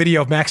to play a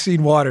video of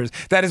Maxine Waters.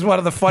 That is one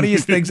of the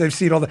funniest things I've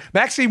seen.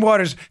 Maxine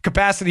Waters'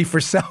 capacity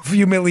for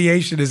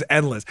self-humiliation is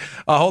endless.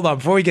 Hold on,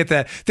 before we get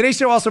that. Today's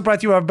show also brought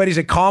to you by our buddies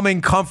at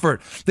Calming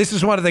Comfort. This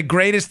is one of the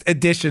greatest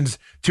additions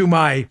to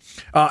my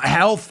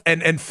health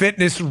and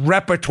fitness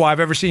repertoire I've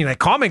ever seen. Like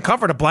Calming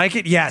Comfort, a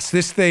blanket? Yes,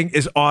 this thing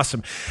is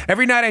awesome.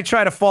 Every night I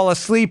try to fall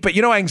asleep, but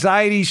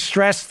anxiety,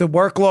 stress, the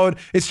workload,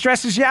 it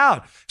stresses you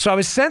out. So I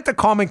was sent the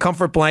Calming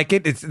Comfort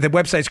blanket. The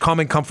website's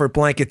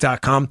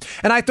calmingcomfortblanket.com.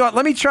 And I thought,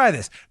 let me try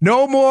this.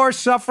 No more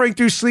suffering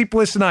through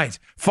sleepless nights.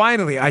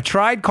 Finally, I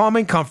tried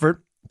Calming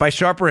Comfort by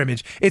Sharper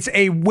Image. It's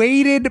a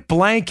weighted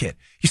blanket.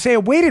 You say a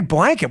weighted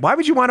blanket? Why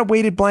would you want a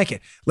weighted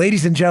blanket?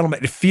 Ladies and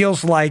gentlemen, it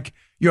feels like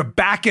you're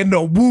back in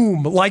the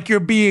womb, like you're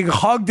being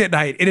hugged at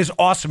night. It is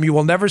awesome. You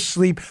will never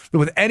sleep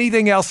with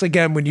anything else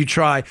again when you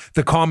try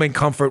the Calming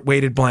Comfort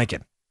weighted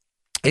blanket.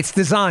 It's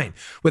designed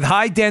with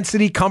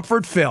high-density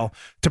comfort fill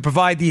to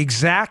provide the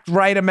exact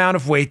right amount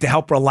of weight to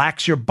help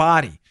relax your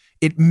body.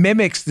 It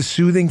mimics the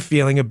soothing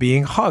feeling of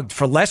being hugged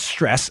for less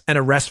stress and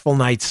a restful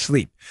night's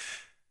sleep.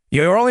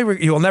 You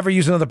will never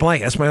use another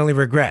blanket. That's my only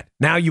regret.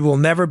 Now you will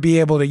never be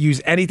able to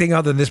use anything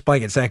other than this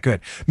blanket. It's that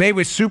good. Made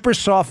with super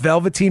soft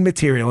velveteen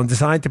material and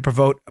designed to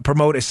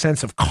promote a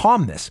sense of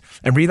calmness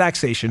and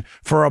relaxation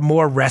for a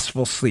more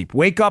restful sleep.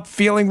 Wake up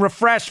feeling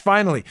refreshed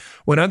finally.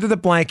 When under the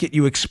blanket,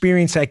 you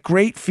experience that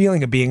great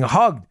feeling of being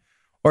hugged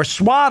or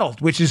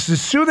swaddled, which is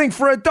as soothing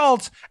for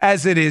adults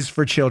as it is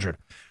for children.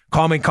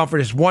 Calming Comfort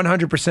is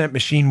 100%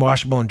 machine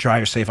washable and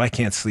dryer safe. I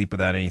can't sleep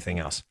without anything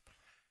else.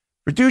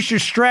 Reduce your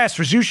stress,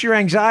 reduce your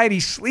anxiety,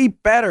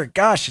 sleep better.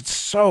 Gosh, it's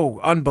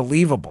so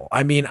unbelievable.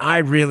 I mean, I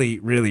really,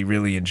 really,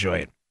 really enjoy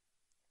it.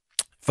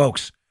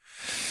 Folks,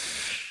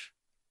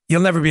 you'll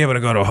never be able to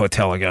go to a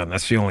hotel again.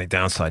 That's the only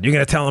downside. You're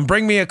going to tell them,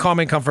 bring me a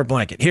Calming Comfort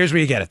blanket. Here's where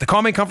you get it. The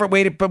Calming Comfort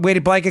weighted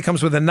blanket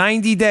comes with a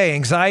 90-day,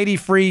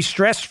 anxiety-free,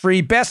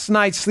 stress-free, best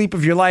night's sleep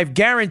of your life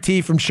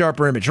guarantee from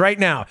Sharper Image. Right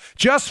now,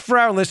 just for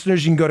our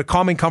listeners, you can go to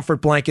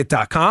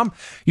calmingcomfortblanket.com.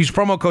 Use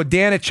promo code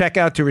Dan at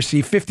checkout to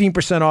receive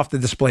 15% off the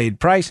displayed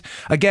price.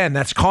 Again,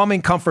 that's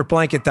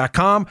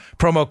calmingcomfortblanket.com,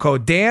 promo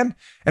code Dan.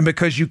 And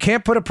because you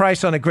can't put a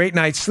price on a great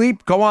night's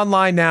sleep, go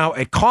online now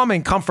at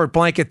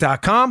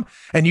calmingcomfortblanket.com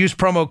and use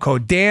promo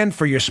code Dan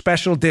for your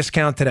special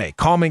discount today.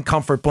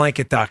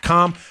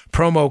 Calmingcomfortblanket.com,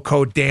 promo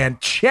code Dan.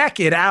 Check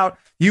it out.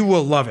 You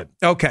will love it.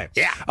 Okay.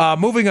 Yeah.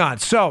 Moving on.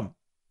 So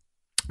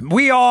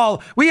we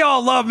all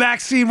love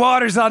Maxine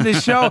Waters on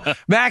this show.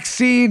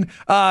 Maxine,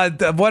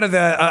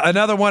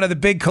 another one of the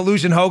big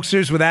collusion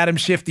hoaxers with Adam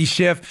Shifty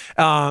Schiff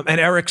and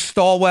Eric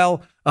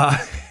Stallwell.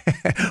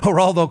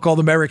 Geraldo called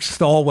him Eric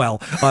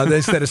Stallwell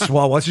instead of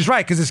Swalwell. Which is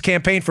right, because his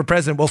campaign for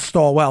president will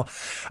stall well.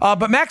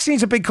 But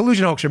Maxine's a big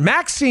collusion hoaxer.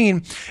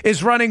 Maxine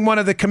is running one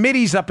of the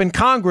committees up in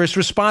Congress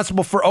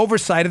responsible for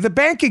oversight of the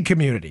banking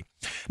community.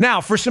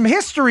 Now, for some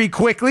history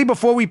quickly,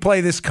 before we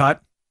play this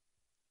cut,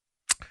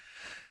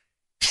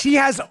 she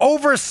has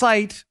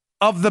oversight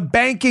of the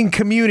banking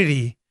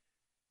community,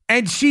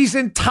 and she's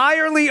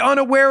entirely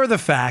unaware of the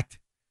fact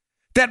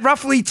that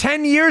roughly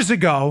 10 years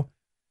ago,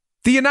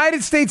 the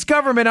United States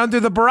government under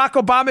the Barack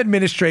Obama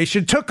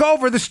administration took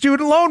over the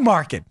student loan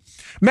market.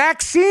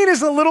 Maxine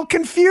is a little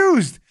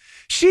confused.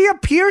 She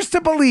appears to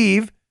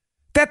believe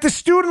that the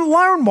student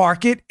loan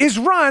market is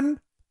run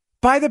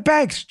by the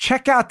banks.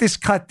 Check out this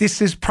cut.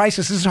 This is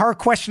priceless. This is her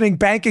questioning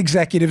bank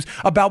executives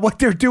about what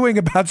they're doing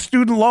about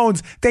student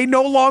loans they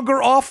no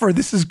longer offer.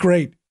 This is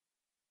great.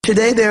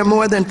 Today, there are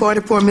more than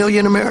 44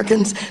 million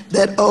Americans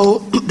that owe,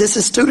 this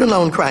is student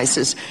loan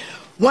crisis,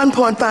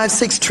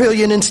 $1.56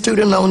 trillion in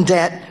student loan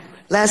debt.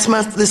 Last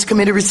month, this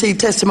committee received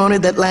testimony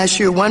that last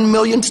year 1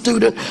 million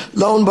student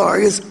loan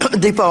borrowers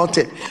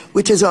defaulted,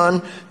 which is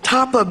on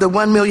top of the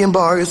 1 million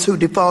borrowers who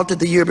defaulted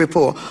the year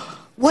before.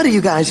 What are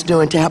you guys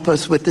doing to help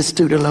us with the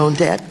student loan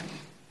debt?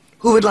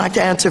 Who would like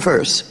to answer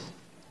first?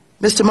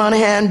 Mr.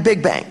 Monahan,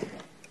 Big Bank.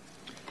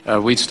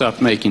 We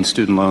stopped making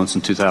student loans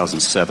in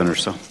 2007 or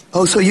so.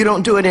 Oh, so you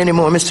don't do it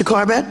anymore. Mr.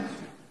 Corbett?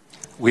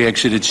 We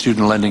exited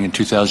student lending in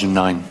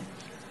 2009.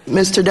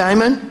 Mr.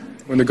 Diamond?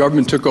 When the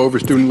government took over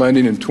student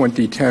lending in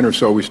 2010 or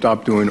so, we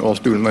stopped doing all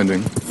student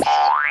lending.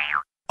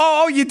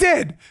 Oh, you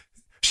did?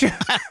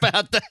 How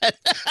about that?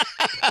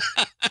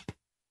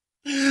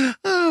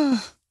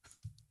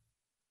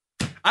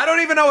 I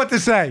don't even know what to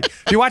say.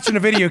 If you're watching the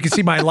video, you can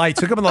see my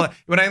lights. Look up on the,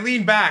 when I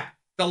lean back,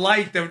 the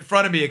light in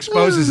front of me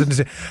exposes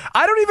it.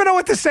 I don't even know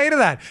what to say to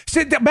that.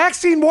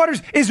 Maxine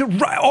Waters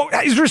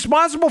is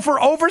responsible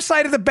for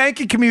oversight of the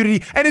banking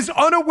community and is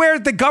unaware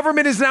that the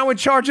government is now in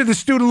charge of the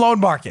student loan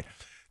market.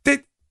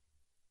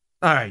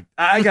 All right,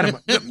 I got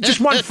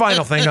just one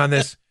final thing on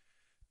this.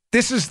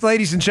 This is,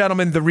 ladies and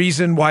gentlemen, the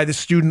reason why the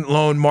student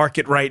loan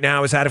market right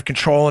now is out of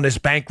control and is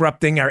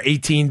bankrupting our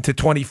 18 to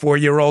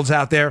 24-year-olds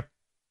out there.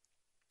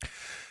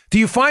 Do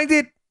you find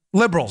it,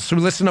 liberals who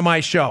listen to my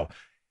show,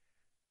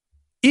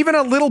 even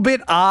a little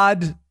bit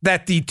odd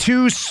that the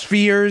two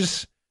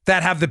spheres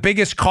that have the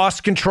biggest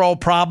cost control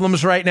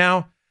problems right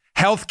now,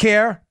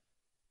 healthcare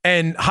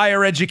and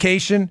higher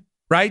education,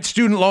 right?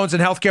 Student loans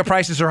and healthcare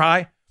prices are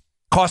high,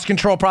 cost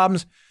control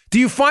problems. Do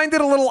you find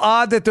it a little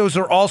odd that those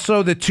are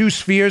also the two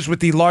spheres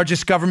with the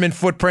largest government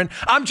footprint?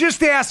 I'm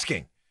just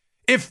asking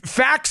if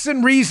facts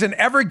and reason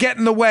ever get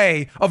in the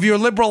way of your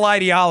liberal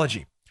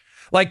ideology.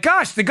 Like,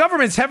 gosh, the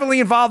government's heavily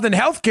involved in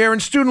healthcare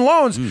and student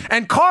loans,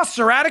 and costs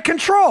are out of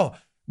control.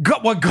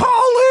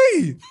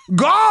 Golly,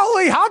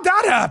 how'd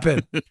that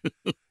happen?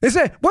 Is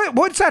it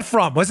what's that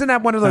from? Wasn't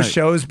that one of those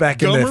shows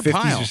back in the 50s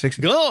or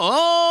 60s?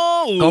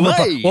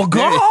 Well,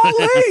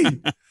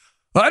 golly,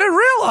 I didn't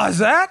realize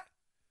that.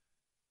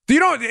 You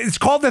know, it's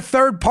called the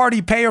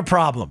third-party payer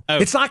problem. Oh.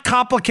 It's not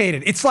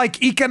complicated. It's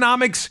like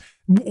economics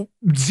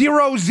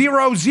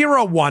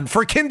 0001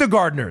 for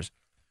kindergartners.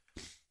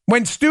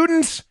 When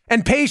students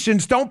and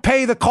patients don't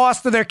pay the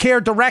cost of their care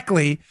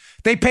directly,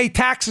 they pay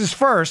taxes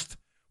first.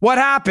 What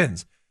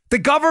happens? The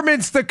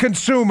government's the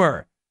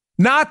consumer,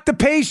 not the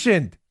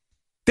patient.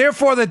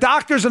 Therefore, the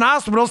doctors and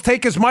hospitals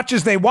take as much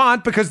as they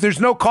want because there's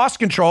no cost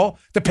control.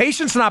 The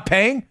patient's not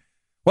paying.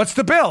 What's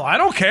the bill? I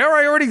don't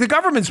care. The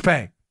government's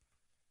paying.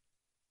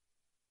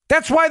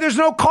 That's why there's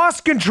no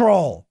cost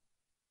control.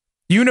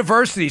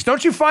 Universities.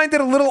 Don't you find it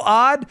a little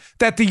odd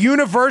that the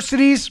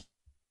universities,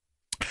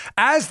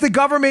 as the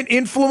government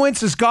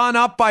influence has gone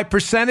up by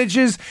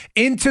percentages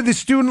into the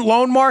student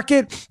loan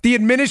market, the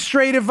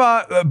administrative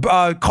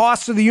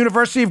costs of the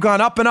university have gone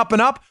up and up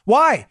and up?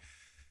 Why?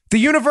 The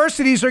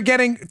universities are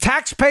getting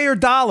taxpayer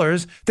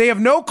dollars. They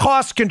have no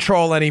cost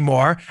control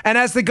anymore. And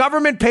as the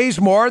government pays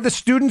more, the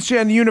students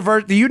and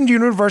the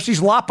universities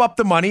lop up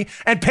the money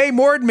and pay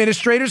more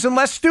administrators and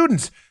less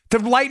students to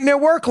lighten their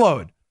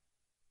workload.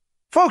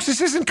 Folks, this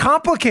isn't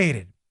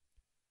complicated.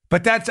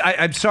 But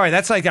I'm sorry,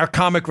 that's like our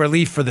comic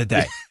relief for the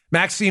day.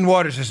 Maxine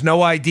Waters has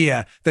no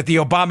idea that the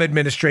Obama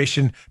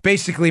administration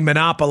basically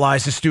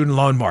monopolized the student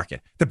loan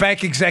market. The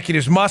bank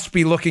executives must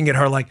be looking at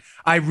her like,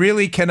 I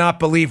really cannot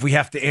believe we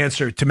have to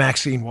answer to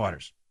Maxine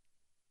Waters.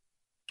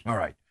 All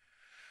right.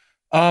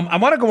 I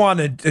want to go on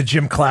to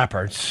Jim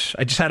Clapper.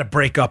 I just had to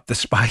break up the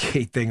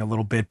Spygate thing a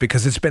little bit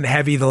because it's been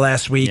heavy the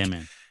last week. Yeah,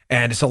 man.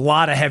 And it's a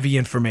lot of heavy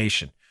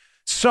information.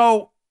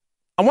 So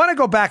I want to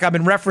go back. I've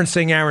been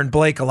referencing Aaron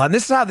Blake a lot. And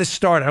this is how this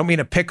started. I don't mean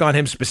to pick on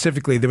him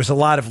specifically. There was a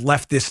lot of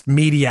leftist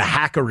media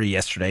hackery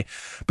yesterday.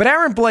 But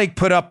Aaron Blake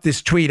put up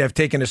this tweet I've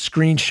taken a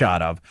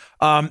screenshot of.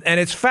 And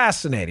it's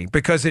fascinating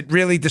because it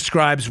really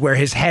describes where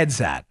his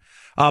head's at.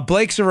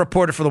 Blake's a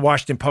reporter for the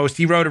Washington Post.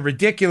 He wrote a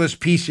ridiculous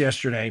piece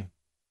yesterday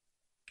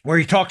where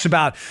he talks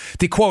about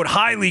the, quote,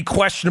 highly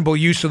questionable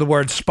use of the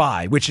word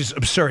spy, which is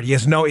absurd.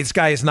 This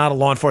guy is not a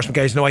law enforcement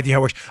guy. He has no idea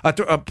how it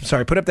works.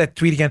 Sorry, put up that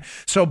tweet again.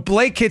 So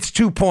Blake hits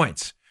 2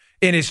 points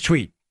in his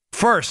tweet.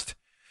 First,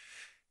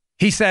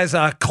 he says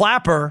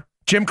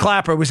Jim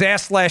Clapper was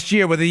asked last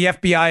year whether the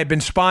FBI had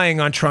been spying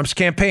on Trump's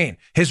campaign.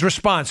 His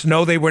response,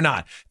 no, they were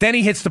not. Then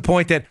he hits the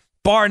point that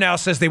Barr now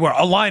says they were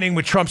aligning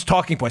with Trump's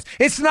talking points.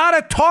 It's not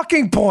a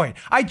talking point.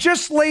 I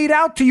just laid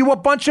out to you a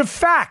bunch of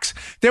facts.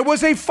 There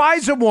was a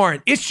FISA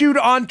warrant issued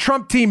on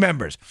Trump team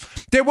members.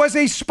 There was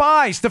a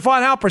spy,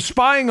 Stefan Halper,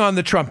 spying on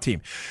the Trump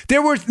team.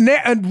 There were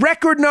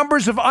record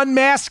numbers of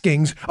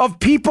unmaskings of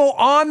people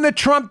on the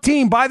Trump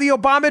team by the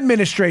Obama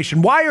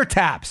administration,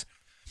 wiretaps.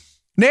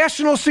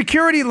 National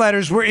security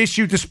letters were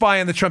issued to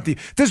spy on the Trump team.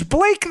 Does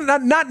Blake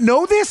not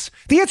know this?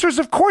 The answer is,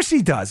 of course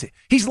he does.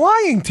 He's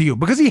lying to you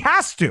because he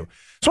has to.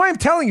 So I'm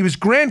telling you, his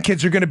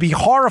grandkids are going to be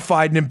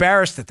horrified and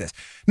embarrassed at this.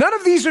 None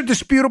of these are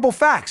disputable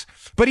facts,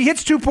 but he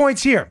hits 2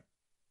 points here.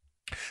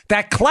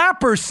 That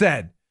Clapper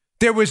said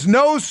there was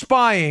no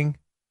spying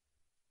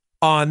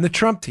on the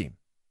Trump team.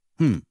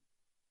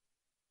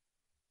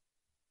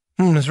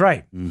 That's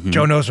right. Mm-hmm.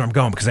 Joe knows where I'm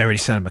going because I already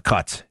sent him the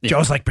cuts. Yeah.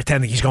 Joe's like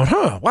pretending he's going,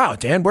 wow,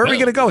 Dan, where are we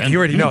going to go? He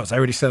already knows. I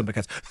already sent him the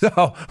cuts.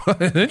 So,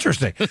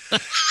 interesting.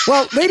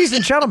 Well, ladies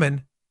and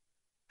gentlemen,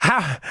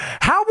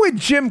 how would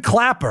Jim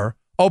Clapper,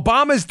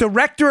 Obama's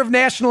director of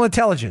national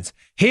intelligence,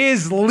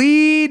 his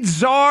lead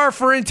czar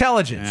for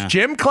intelligence,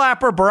 Jim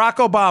Clapper, Barack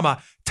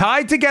Obama,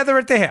 tied together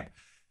at the hip.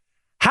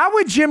 How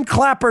would Jim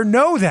Clapper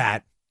know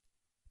that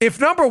if,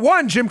 number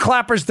one, Jim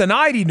Clapper's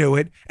denied he knew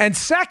it, and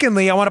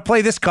secondly, I want to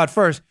play this cut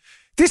first.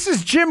 This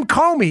is Jim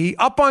Comey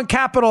up on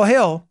Capitol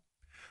Hill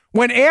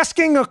when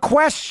answering a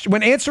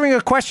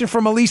question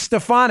from Elise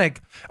Stefanik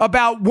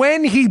about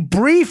when he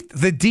briefed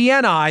the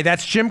DNI,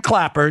 that's Jim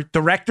Clapper,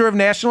 Director of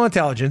National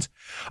Intelligence,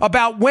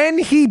 about when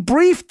he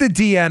briefed the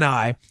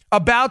DNI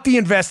about the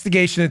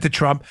investigation into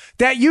Trump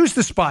that used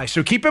the spy.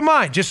 So keep in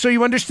mind, just so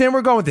you understand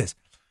where we're going with this.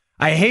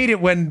 I hate it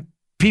when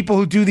people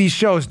who do these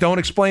shows don't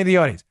explain to the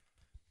audience.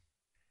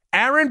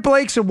 Aaron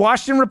Blake's a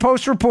Washington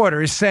Post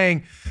reporter is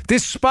saying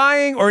this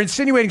spying or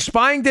insinuating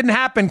spying didn't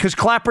happen because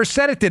Clapper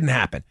said it didn't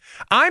happen.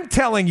 I'm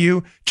telling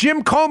you,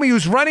 Jim Comey,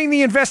 who's running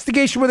the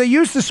investigation where they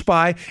used the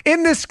spy,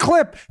 in this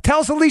clip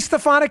tells Elise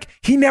Stefanik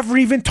he never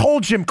even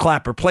told Jim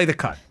Clapper. Play the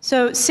cut.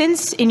 So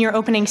since in your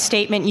opening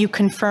statement you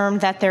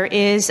confirmed that there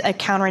is a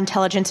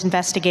counterintelligence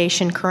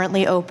investigation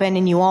currently open,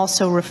 and you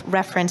also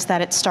referenced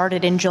that it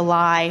started in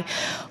July,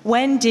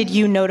 when did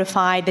you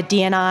notify the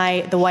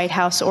DNI, the White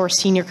House, or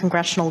senior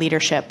congressional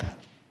leadership?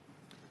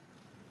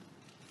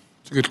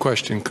 It's a good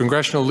question.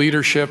 Congressional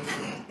leadership,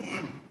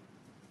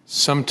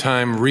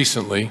 sometime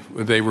recently,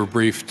 they were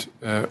briefed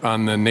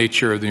on the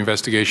nature of the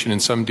investigation in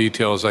some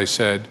detail, as I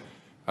said.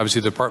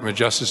 Obviously, the Department of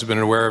Justice has been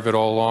aware of it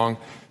all along.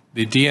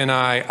 The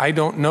DNI, I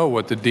don't know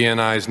what the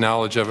DNI's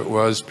knowledge of it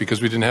was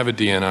because we didn't have a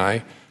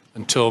DNI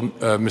until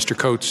Mr.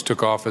 Coates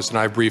took office, and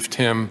I briefed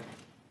him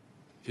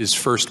his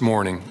first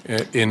morning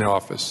in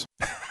office.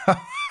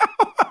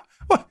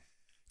 What?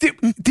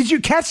 Did you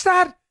catch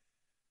that?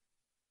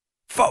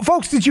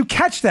 Folks, did you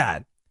catch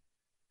that?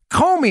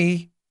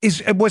 Comey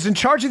was in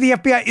charge of the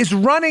FBI, is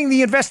running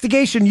the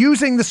investigation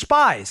using the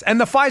spies and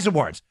the FISA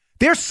warrants.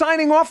 They're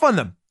signing off on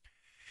them.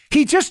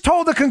 He just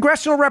told the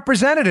congressional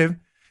representative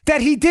that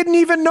he didn't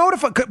even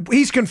notify.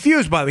 He's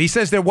confused, by the way. He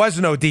says there was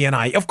no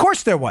DNI. Of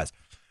course there was.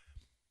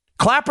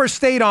 Clapper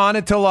stayed on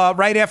until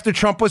right after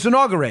Trump was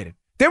inaugurated.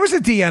 There was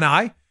a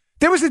DNI.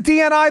 There was a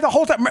DNI the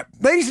whole time.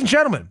 Ladies and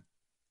gentlemen,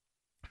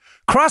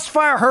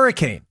 Crossfire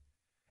Hurricane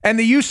and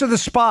the use of the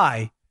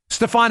spy,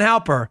 Stefan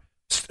Halper,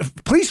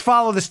 please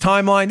follow this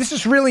timeline. This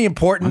is really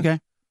important. Okay.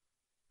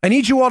 I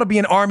need you all to be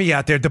an army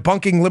out there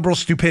debunking liberal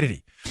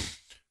stupidity.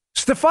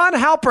 Stefan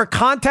Halper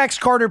contacts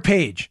Carter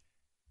Page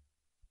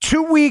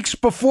 2 weeks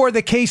before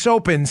the case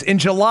opens in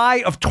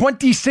July of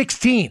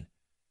 2016.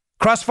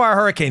 Crossfire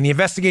Hurricane, the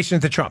investigation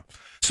into Trump.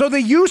 So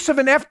the use of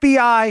an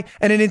FBI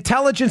and an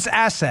intelligence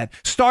asset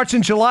starts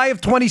in July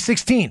of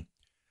 2016.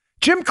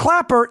 Jim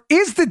Clapper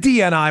is the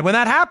DNI when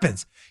that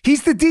happens.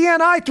 He's the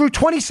DNI through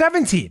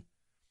 2017.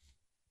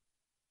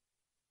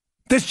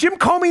 Does Jim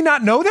Comey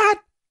not know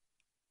that?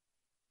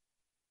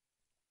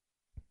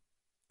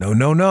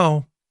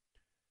 No.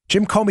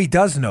 Jim Comey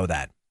does know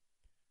that.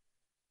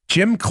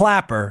 Jim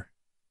Clapper,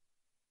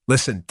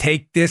 listen,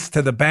 take this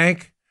to the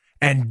bank,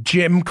 and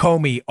Jim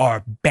Comey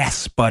are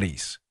best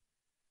buddies.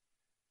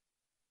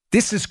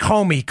 This is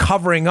Comey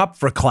covering up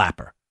for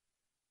Clapper.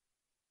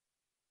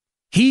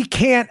 He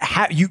can't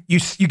have, you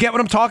get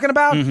what I'm talking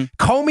about? Mm-hmm.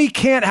 Comey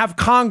can't have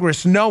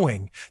Congress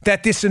knowing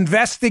that this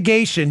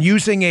investigation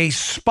using a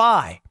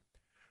spy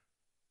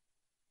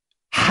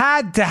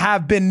had to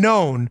have been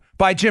known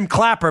by Jim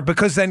Clapper,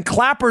 because then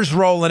Clapper's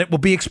role in it will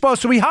be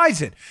exposed. So he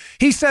hides it.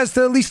 He says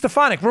to Elise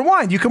Stefanik,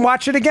 rewind, you can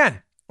watch it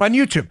again on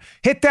YouTube.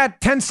 Hit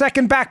that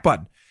 10-second back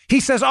button. He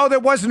says, there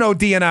was no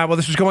DNI while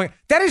this was going.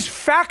 That is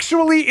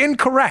factually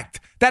incorrect.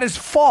 That is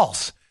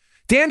false.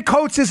 Dan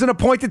Coates isn't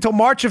appointed till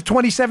March of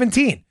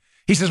 2017.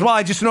 He says,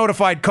 I just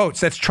notified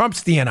Coates. That's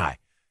Trump's DNI.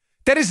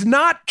 That is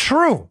not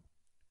true.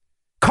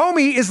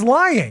 Comey is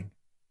lying.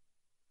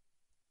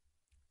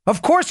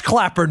 Of course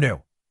Clapper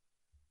knew.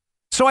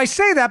 So I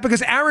say that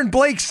because Aaron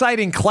Blake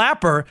citing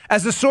Clapper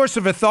as the source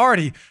of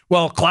authority.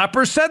 Well,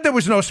 Clapper said there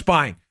was no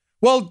spying.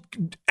 Well,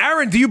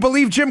 Aaron, do you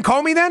believe Jim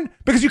Comey then?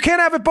 Because you can't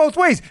have it both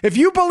ways. If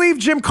you believe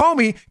Jim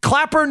Comey,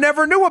 Clapper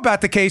never knew about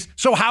the case,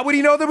 so how would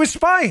he know there was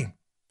spying?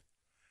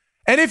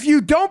 And if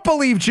you don't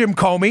believe Jim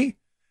Comey,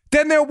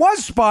 then there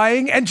was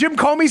spying and Jim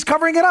Comey's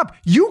covering it up.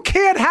 You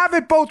can't have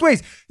it both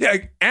ways. Yeah,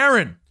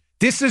 Aaron,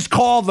 this is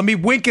called, let me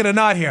wink at a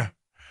nod here.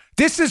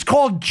 This is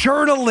called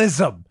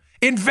journalism,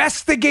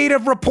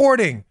 investigative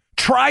reporting.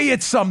 Try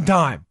it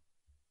sometime.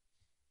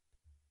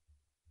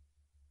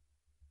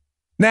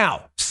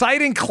 Now,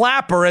 citing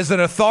Clapper as an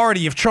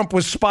authority if Trump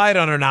was spied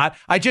on or not,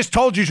 I just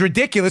told you is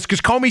ridiculous because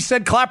Comey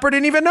said Clapper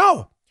didn't even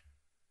know.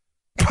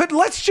 But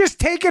let's just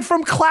take it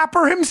from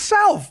Clapper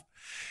himself.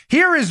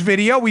 Here is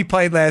video we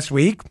played last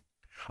week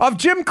of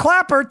Jim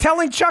Clapper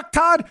telling Chuck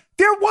Todd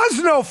there was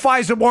no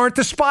FISA warrant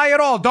to spy at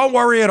all. Don't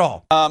worry at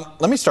all.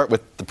 Let me start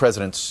with the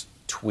president's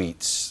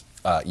tweets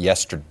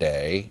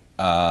yesterday.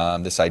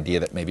 This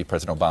idea that maybe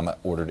President Obama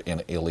ordered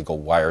an illegal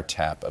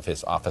wiretap of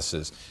his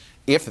offices.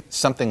 If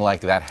something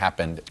like that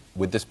happened,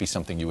 would this be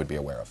something you would be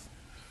aware of?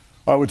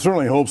 I would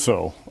certainly hope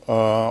so.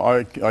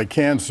 I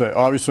can say,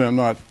 obviously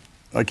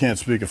I can't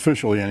speak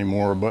officially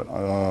anymore, but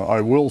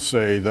I will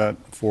say that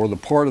for the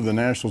part of the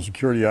national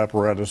security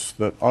apparatus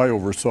that I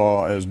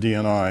oversaw as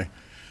DNI,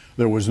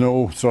 there was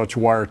no such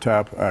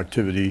wiretap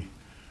activity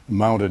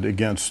mounted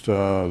against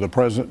the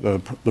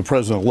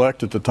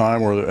president-elect at the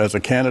time, or as a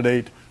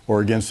candidate, or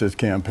against his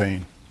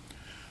campaign.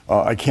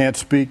 I can't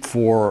speak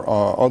for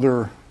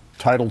other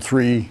Title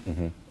III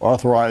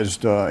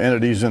authorized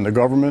entities in the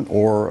government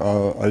or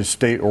a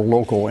state or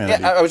local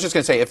entity. Yeah, I was just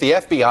going to say, if the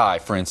FBI,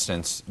 for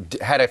instance,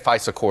 had a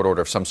FISA court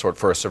order of some sort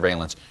for a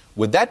surveillance,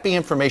 would that be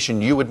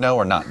information you would know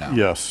or not know?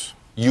 Yes.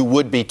 You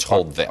would be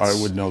told this?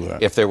 I would know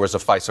that. If there was a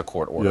FISA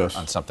court order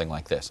on something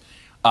like this?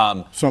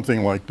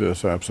 Something like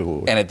this,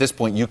 absolutely. And at this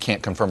point, you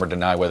can't confirm or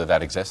deny whether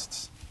that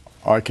exists?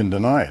 I can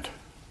deny it.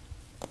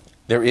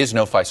 There is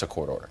no FISA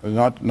court order?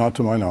 Not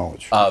to my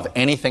knowledge. Of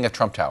anything at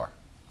Trump Tower?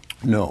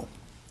 No.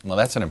 Well,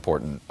 that's an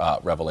important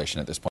revelation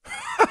at this point.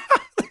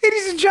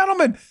 Ladies and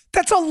gentlemen,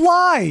 that's a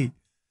lie.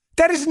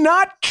 That is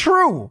not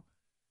true.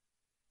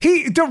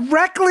 He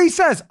directly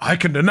says, I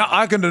can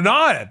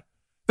deny it.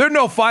 There's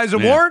no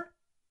FISA warrant.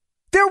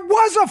 There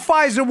was a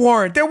FISA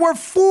warrant. There were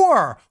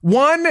 4,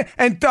 1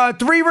 and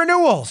 3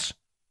 renewals.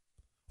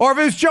 Or if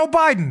it was Joe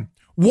Biden,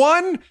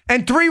 1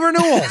 and 3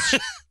 renewals.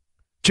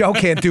 Joe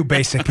can't do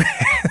basic.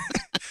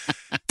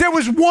 There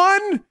was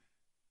 1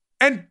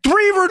 and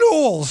 3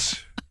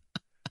 renewals.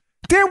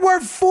 There were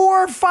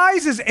 4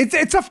 FISAs.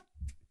 It's a...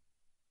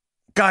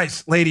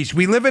 Guys, ladies,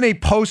 we live in a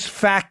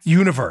post-fact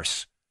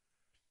universe.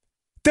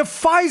 The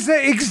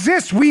FISA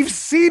exists. We've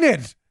seen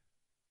it.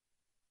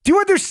 Do you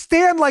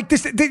understand like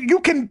this? That you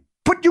can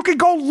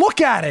go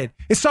look at it.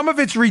 If some of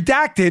it's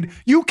redacted,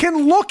 you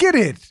can look at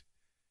it.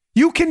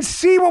 You can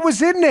see what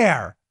was in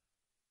there.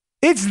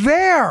 It's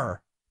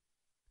there.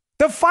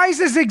 The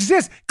FISAs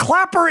exist.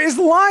 Clapper is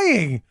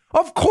lying.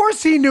 Of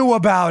course he knew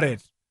about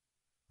it.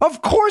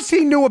 Of course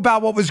he knew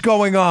about what was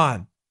going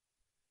on.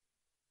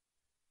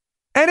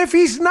 And if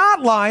he's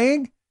not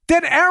lying,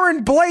 then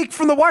Aaron Blake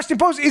from the Washington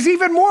Post is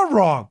even more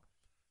wrong.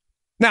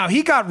 Now,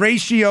 he got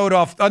ratioed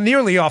off,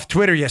 nearly off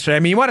Twitter yesterday. I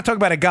mean, you want to talk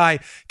about a guy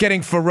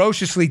getting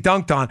ferociously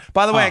dunked on.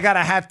 By the way, I got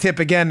a hat tip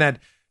again, that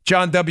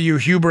John W.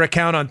 Huber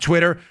account on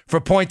Twitter for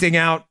pointing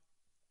out,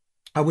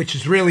 which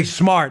is really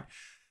smart,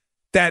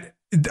 that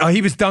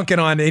he was dunking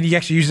on, and he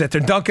actually used that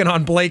term, dunking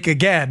on Blake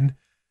again,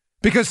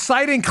 because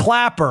citing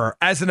Clapper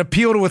as an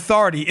appeal to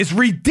authority is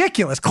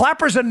ridiculous.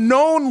 Clapper's a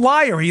known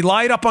liar. He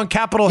lied up on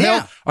Capitol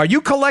Hill. Are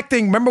you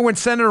collecting, remember when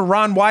Senator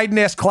Ron Wyden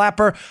asked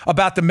Clapper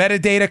about the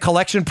metadata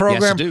collection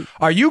program? Yes, I do.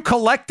 Are you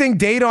collecting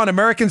data on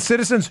American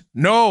citizens?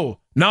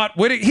 No, not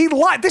with it. He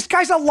lied. This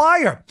guy's a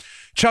liar.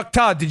 Chuck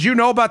Todd, did you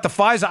know about the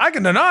FISA? I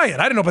can deny it.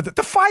 I didn't know about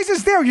the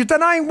FISA's there. You're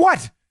denying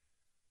what?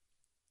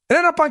 And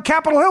then up on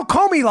Capitol Hill,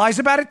 Comey lies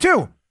about it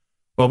too.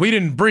 Well, we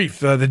didn't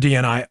brief the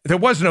DNI. There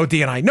was no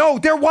DNI. No,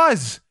 there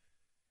was.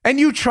 And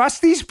you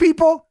trust these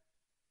people?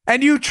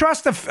 And you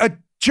trust a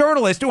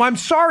journalist who, I'm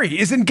sorry,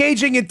 is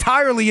engaging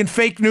entirely in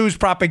fake news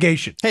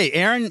propagation. Hey,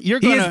 Aaron, he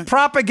is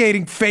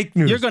propagating fake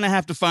news. You're going to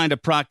have to find a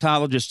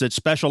proctologist that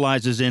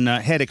specializes in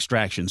head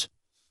extractions.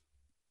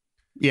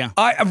 Yeah.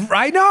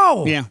 I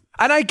know. Yeah.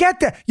 And I get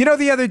that. You know,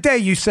 the other day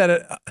you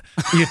said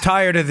you're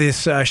tired of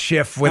this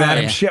Schiff with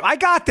Adam Schiff. I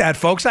got that,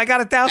 folks. I got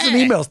 1,000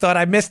 emails. Thought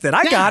I missed it.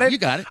 I got it. You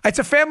got it. It's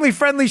a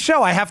family-friendly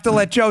show. I have to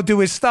let Joe do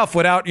his stuff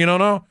without,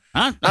 no.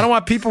 Huh? I don't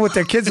want people with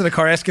their kids in the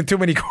car asking too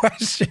many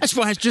questions. That's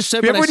why I just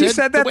said Remember what I when you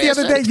said that the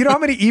other day? You know how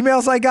many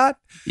emails I got?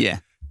 Yeah.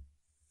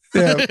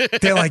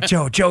 They're like,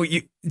 Joe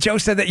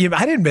said that.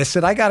 I didn't miss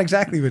it. I got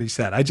exactly what he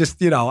said. I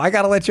just, I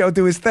got to let Joe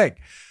do his thing.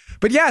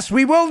 But yes,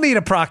 we will need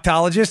a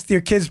proctologist. Your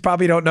kids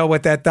probably don't know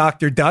what that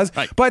doctor does,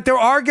 but there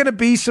are going to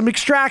be some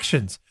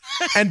extractions.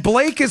 And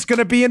Blake is going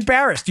to be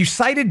embarrassed. You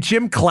cited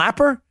Jim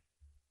Clapper?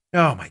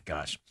 Oh, my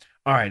gosh.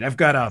 All right, I've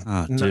got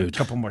a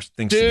couple more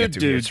things to get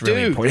to. It's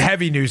really important.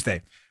 Heavy news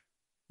day.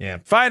 Yeah.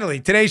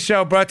 Finally, today's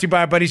show brought to you by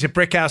our buddies at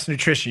Brickhouse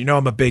Nutrition. You know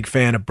I'm a big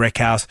fan of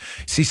Brickhouse.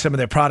 See some of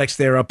their products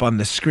there up on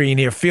the screen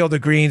here. Field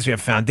of Greens. We have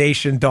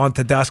Foundation, Dawn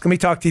to Dusk. Let me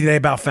talk to you today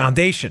about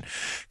Foundation.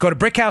 Go to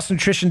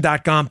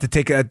brickhousenutrition.com to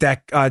take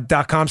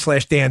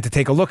 .com/Dan to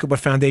take a look at what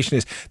Foundation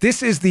is.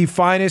 This is the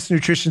finest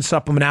nutrition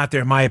supplement out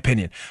there, in my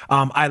opinion.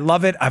 I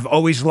love it. I've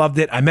always loved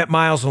it. I met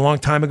Miles a long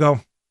time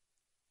ago.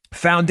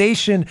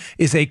 Foundation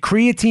is a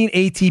creatine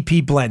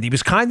ATP blend. He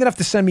was kind enough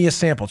to send me a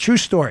sample. True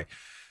story.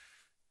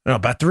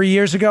 About 3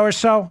 years ago or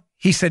so,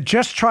 he said,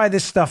 just try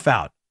this stuff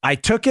out. I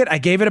took it. I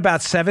gave it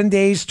about 7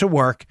 days to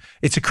work.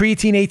 It's a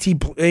creatine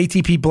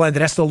ATP blend.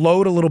 It has to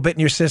load a little bit in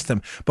your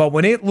system. But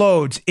when it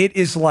loads, it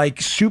is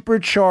like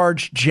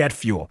supercharged jet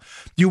fuel.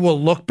 You will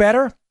look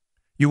better.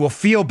 You will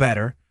feel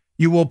better.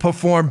 You will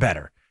perform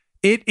better.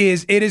 It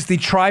is the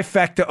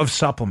trifecta of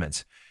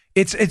supplements.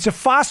 It's a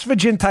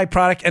phosphagen type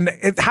product.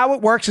 And how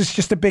it works is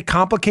just a bit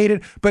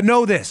complicated. But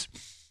know this.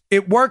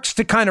 It works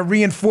to kind of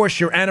reinforce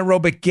your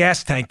anaerobic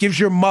gas tank, gives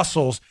your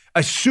muscles a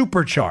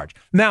supercharge.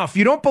 Now, if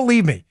you don't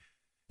believe me,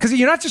 because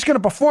you're not just going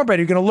to perform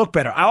better, you're going to look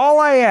better.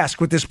 All I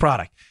ask with this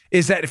product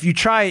is that if you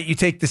try it, you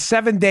take the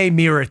 7-day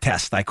mirror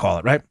test, I call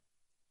it, right?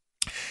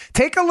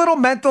 Take a little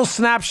mental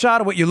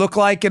snapshot of what you look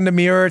like in the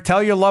mirror.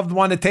 Tell your loved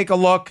one to take a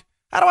look.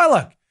 How do I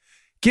look?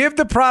 Give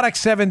the product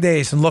 7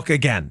 days and look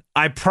again.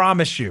 I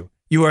promise you,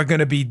 you are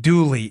going to be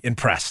duly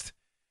impressed.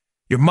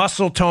 Your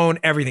muscle tone,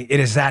 everything. It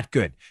is that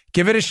good.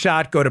 Give it a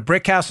shot. Go to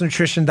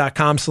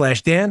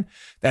brickhousenutrition.com/Dan.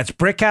 That's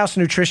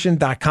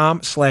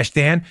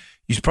brickhousenutrition.com/Dan.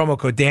 Use promo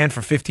code Dan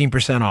for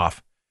 15%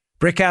 off.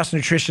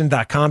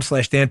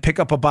 brickhousenutrition.com/Dan. Pick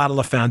up a bottle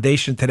of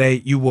Foundation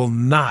today. You will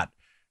not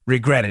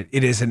regret it.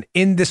 It is an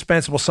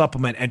indispensable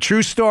supplement. And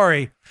true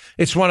story,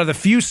 it's one of the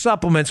few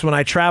supplements when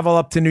I travel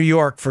up to New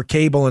York for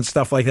cable and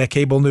stuff like that,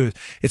 cable news.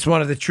 It's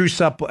one of the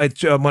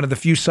one of the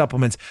few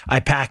supplements I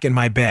pack in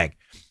my bag.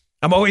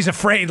 I'm always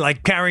afraid,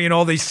 like carrying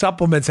all these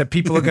supplements, that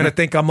people are going to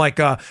think I'm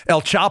like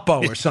El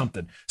Chapo or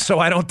something. So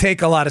I don't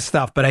take a lot of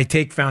stuff, but I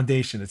take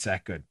Foundation. It's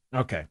that good.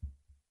 Okay.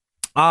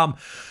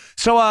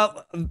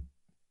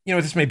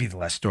 This may be the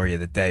last story of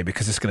the day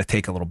because it's going to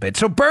take a little bit.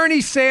 So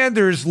Bernie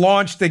Sanders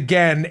launched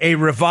again a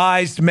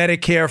revised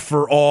Medicare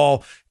for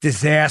All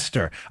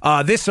disaster.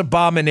 This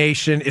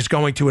abomination is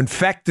going to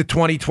infect the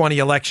 2020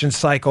 election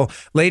cycle.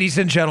 Ladies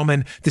and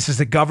gentlemen, this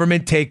is a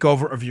government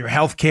takeover of your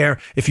health care.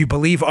 If you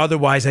believe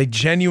otherwise, I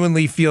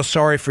genuinely feel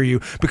sorry for you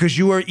because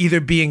you are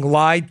either being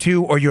lied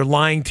to or you're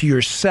lying to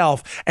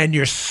yourself and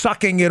you're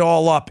sucking it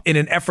all up in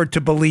an effort to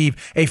believe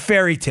a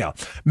fairy tale.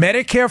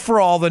 Medicare for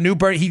All, the new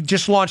Bernie, he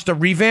just launched a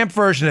revamped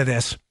version of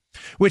this,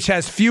 which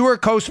has fewer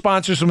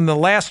co-sponsors than the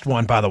last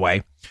one, by the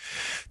way.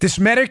 This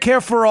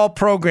Medicare for All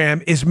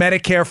program is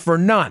Medicare for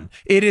none.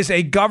 It is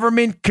a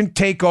government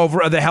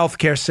takeover of the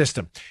healthcare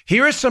system.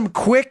 Here are some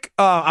quick,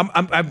 I'm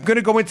going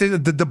to go into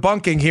the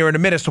debunking here in a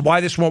minute as to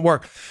why this won't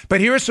work. But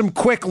here are some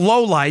quick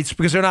lowlights,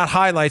 because they're not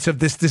highlights, of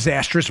this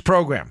disastrous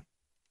program.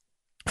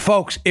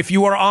 Folks, if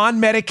you are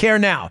on Medicare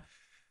now,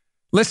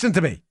 listen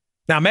to me.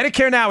 Now,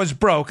 Medicare now is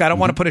broke. I don't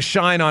want to put a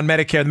shine on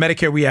Medicare, the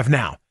Medicare we have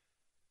now.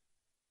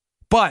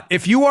 But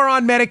if you are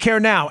on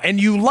Medicare now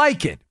and you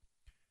like it,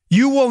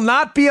 you will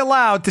not be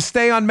allowed to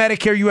stay on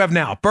Medicare you have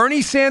now.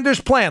 Bernie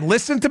Sanders' plan,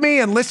 listen to me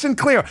and listen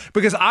clear,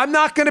 because I'm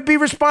not going to be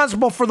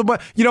responsible for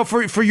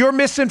for your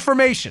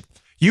misinformation.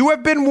 You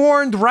have been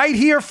warned right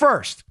here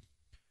first.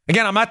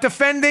 Again, I'm not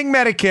defending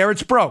Medicare,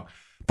 it's broke.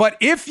 But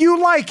if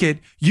you like it,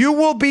 you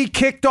will be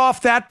kicked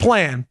off that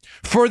plan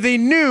for the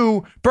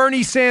new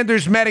Bernie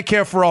Sanders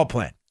Medicare for All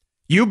plan.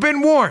 You've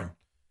been warned.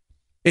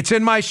 It's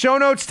in my show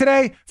notes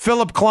today,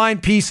 Philip Klein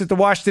piece at the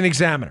Washington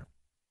Examiner,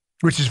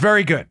 which is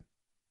very good.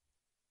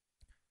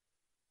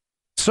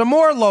 Some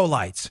more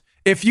lowlights.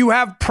 If you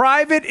have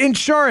private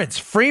insurance,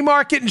 free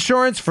market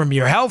insurance from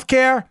your health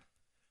care,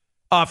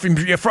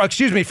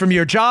 from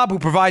your job who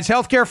provides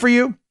health care for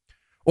you,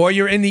 or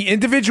you're in the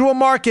individual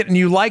market and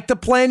you like the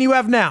plan you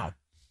have now,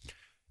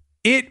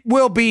 it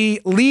will be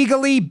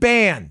legally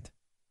banned.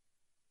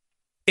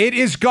 It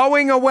is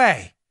going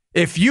away.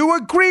 If you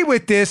agree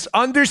with this,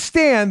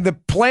 understand the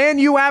plan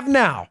you have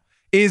now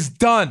is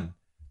done.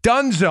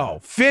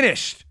 Dunzo.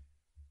 Finished.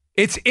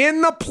 It's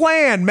in the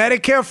plan,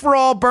 Medicare for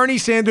All, Bernie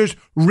Sanders.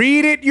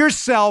 Read it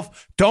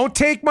yourself. Don't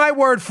take my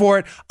word for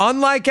it.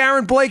 Unlike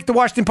Aaron Blake, the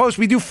Washington Post,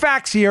 we do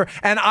facts here,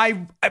 and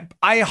I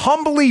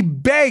humbly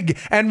beg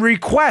and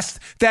request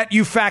that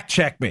you fact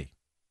check me.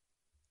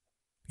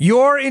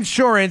 Your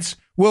insurance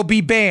will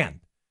be banned.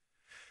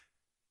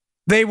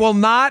 They will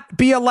not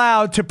be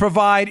allowed to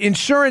provide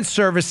insurance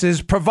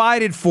services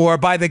provided for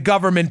by the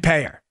government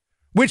payer,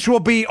 which will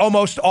be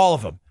almost all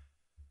of them.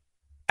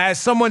 As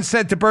someone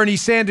said to Bernie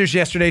Sanders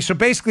yesterday, so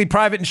basically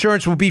private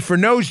insurance will be for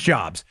nose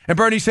jobs. And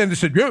Bernie Sanders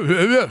said,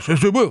 yes,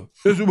 it will.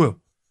 Yes, it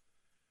will.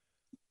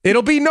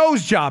 It'll be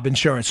nose job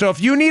insurance. So if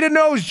you need a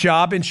nose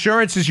job,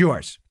 insurance is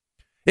yours.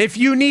 If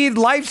you need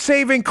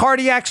life-saving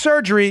cardiac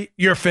surgery,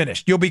 you're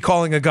finished. You'll be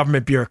calling a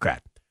government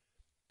bureaucrat.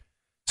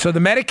 So the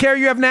Medicare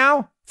you have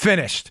now,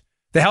 finished.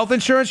 The health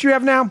insurance you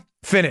have now,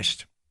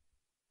 finished.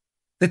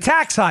 The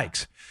tax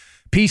hikes.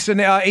 Piece in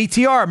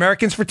ATR,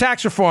 Americans for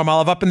Tax Reform. I'll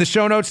have up in the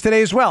show notes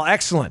today as well.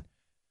 Excellent.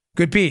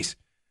 Good piece.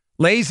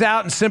 Lays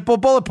out in simple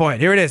bullet point.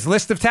 Here it is.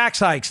 List of tax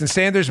hikes in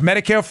Sanders'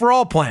 Medicare for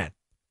All plan.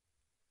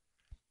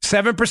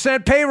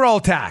 7% payroll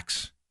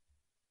tax.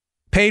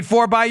 Paid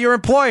for by your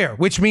employer,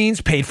 which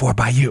means paid for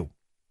by you.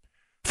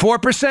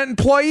 4%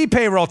 employee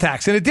payroll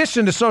tax, in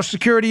addition to Social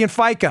Security and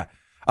FICA.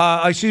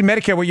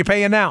 Medicare, what you're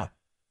paying now.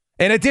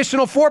 An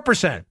additional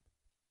 4%.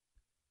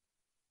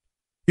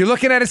 You're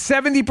looking at a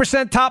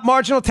 70% top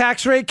marginal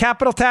tax rate,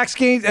 capital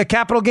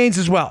gains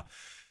as well.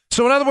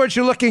 So in other words,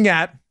 you're looking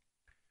at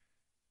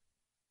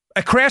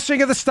a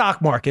crashing of the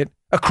stock market,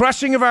 a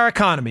crushing of our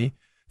economy,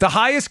 the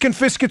highest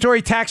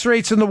confiscatory tax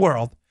rates in the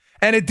world,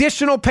 and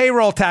additional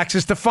payroll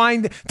taxes to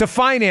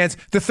finance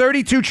the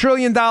 $32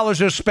 trillion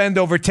they'll spend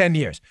over 10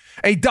 years.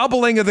 A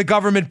doubling of the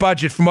government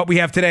budget from what we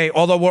have today,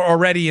 although we're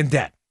already in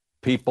debt.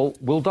 People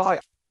will die.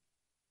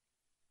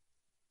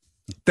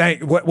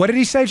 What did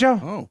he say, Joe?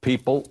 Oh,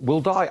 people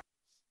will die.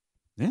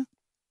 Yeah.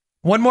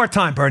 One more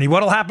time, Bernie.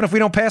 What'll happen if we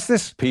don't pass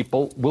this?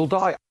 People will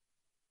die.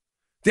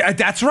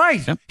 That's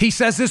right. Yep. He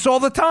says this all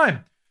the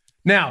time.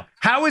 Now,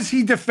 how is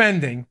he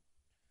defending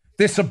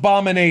this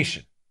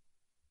abomination?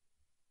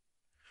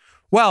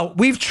 Well,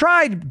 we've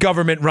tried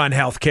government-run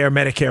health care,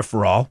 Medicare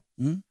for All.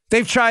 Mm-hmm.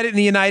 They've tried it in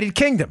the United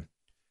Kingdom.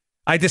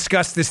 I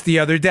discussed this the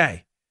other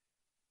day.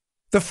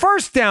 The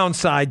first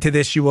downside to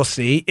this you will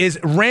see is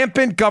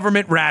rampant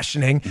government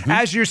rationing,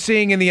 as you're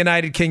seeing in the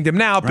United Kingdom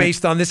now,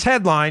 based on this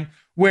headline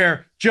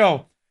where,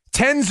 Joe,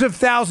 tens of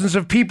thousands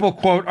of people,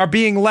 quote, are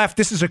being left,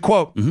 this is a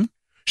quote,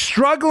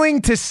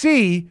 struggling to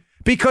see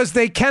because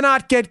they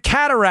cannot get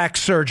cataract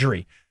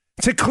surgery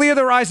to clear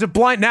their eyes of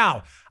blind.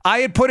 Now,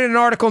 I had put in an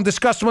article and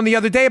discussed one the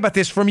other day about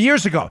this from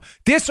years ago.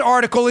 This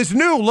article is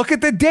new. Look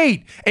at the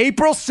date,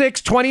 April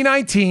 6,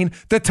 2019,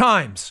 The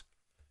Times.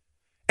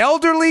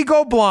 Elderly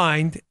go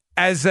blind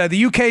as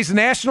the UK's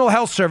National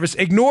Health Service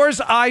ignores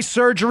eye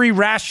surgery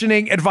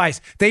rationing advice.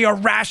 They are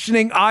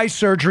rationing eye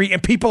surgery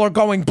and people are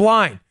going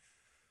blind.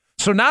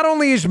 So not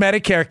only is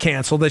Medicare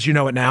canceled, as you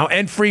know it now,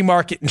 and free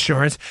market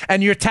insurance,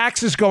 and your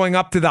taxes going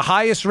up to the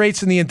highest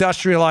rates in the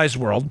industrialized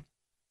world,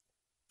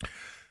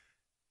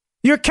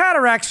 your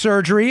cataract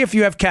surgery, if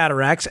you have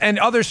cataracts, and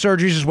other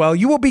surgeries as well,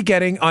 you will be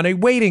getting on a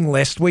waiting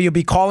list where you'll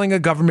be calling a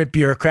government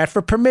bureaucrat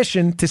for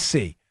permission to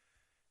see.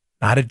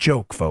 Not a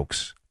joke,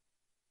 folks.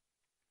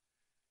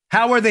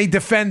 How are they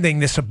defending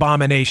this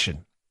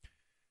abomination?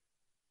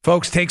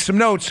 Folks, take some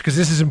notes because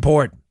this is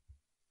important.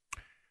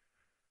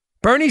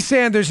 Bernie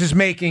Sanders is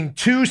making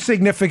two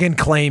significant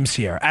claims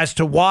here as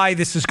to why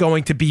this is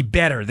going to be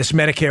better, this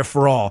Medicare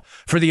for All,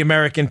 for the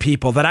American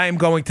people, that I am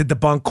going to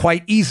debunk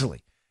quite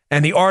easily.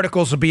 And the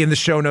articles will be in the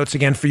show notes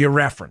again for your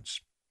reference.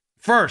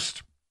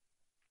 First,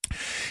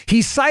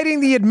 he's citing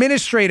the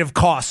administrative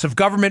costs of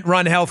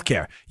government-run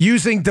healthcare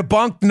using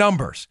debunked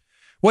numbers.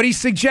 What he's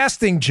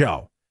suggesting,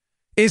 Joe,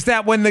 is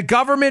that when the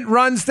government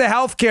runs the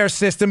healthcare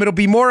system, it'll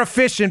be more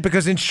efficient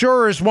because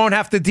insurers won't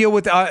have to deal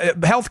with,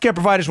 healthcare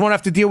providers won't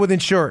have to deal with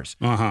insurers.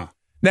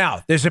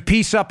 Now, there's a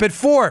piece up at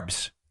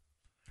Forbes.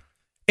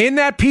 In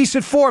that piece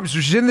at Forbes,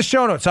 which is in the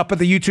show notes, up at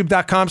the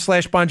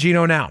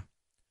youtube.com/Bongino now.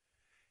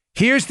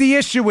 Here's the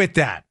issue with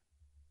that.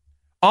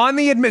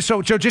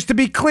 So just to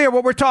be clear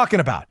what we're talking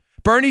about,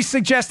 Bernie's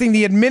suggesting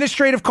the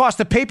administrative cost,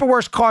 the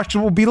paperwork cost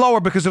will be lower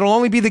because it'll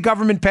only be the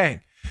government paying.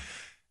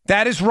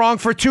 That is wrong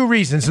for two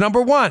reasons.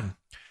 Number one,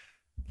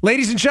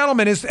 ladies and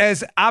gentlemen,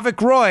 as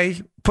Avik Roy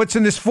puts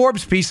in this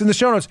Forbes piece in the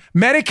show notes,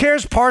 Medicare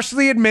is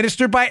partially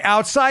administered by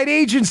outside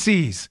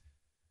agencies.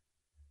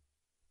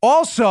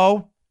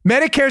 Also,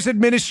 Medicare's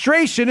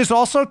administration is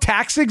also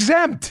tax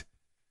exempt.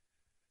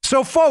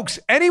 So, folks,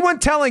 anyone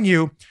telling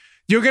you,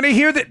 you're going to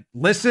hear that,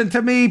 listen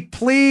to me,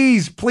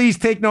 please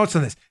take notes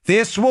on this.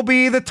 This will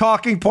be the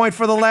talking point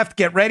for the left.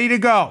 Get ready to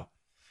go.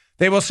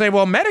 They will say,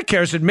 well,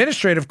 Medicare's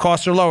administrative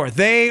costs are lower.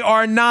 They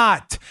are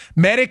not.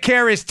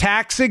 Medicare is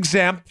tax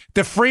exempt.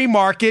 The free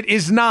market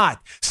is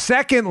not.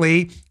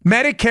 Secondly,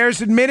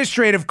 Medicare's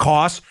administrative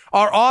costs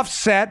are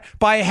offset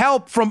by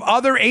help from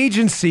other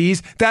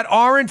agencies that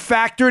aren't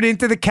factored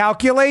into the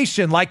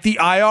calculation, like the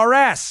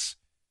IRS.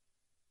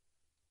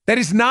 That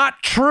is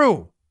not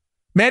true.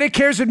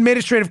 Medicare's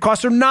administrative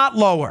costs are not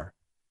lower.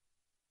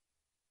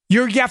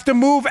 You have to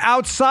move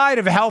outside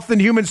of Health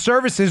and Human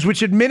Services,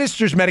 which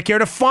administers Medicare,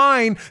 to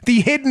find the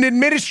hidden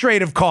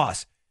administrative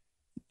costs.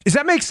 Does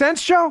that make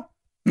sense, Joe?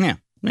 Yeah.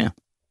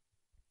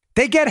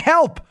 They get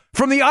help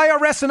from the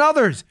IRS and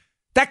others.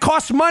 That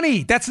costs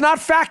money. That's not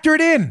factored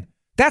in.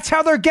 That's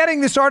how they're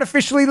getting this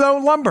artificially low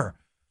lumber.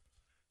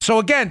 So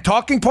again,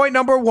 talking point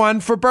number one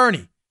for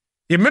Bernie.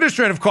 The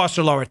administrative costs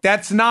are lower.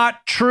 That's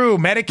not true.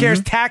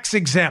 Medicare's tax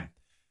exempt.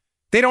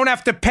 They don't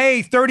have to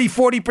pay 30,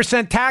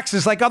 40%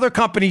 taxes like other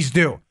companies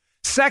do.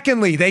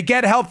 Secondly, they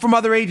get help from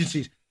other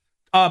agencies.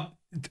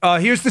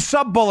 Here's the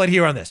sub-bullet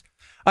here on this.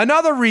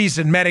 Another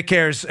reason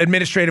Medicare's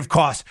administrative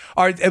costs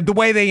are the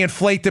way they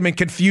inflate them and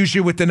confuse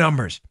you with the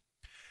numbers.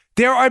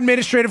 Their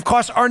administrative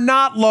costs are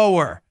not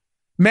lower.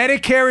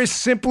 Medicare is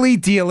simply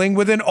dealing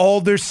with an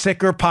older,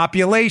 sicker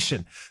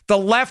population. The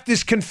left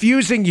is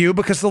confusing you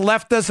because the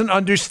left doesn't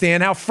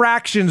understand how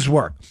fractions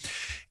work.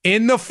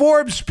 In the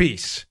Forbes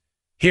piece,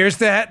 here's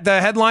the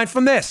headline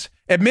from this.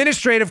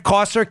 Administrative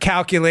costs are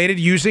calculated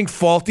using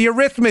faulty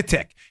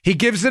arithmetic. He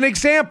gives an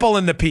example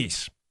in the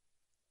piece.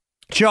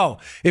 Joe,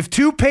 if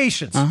two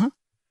patients,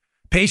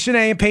 patient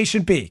A and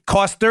patient B,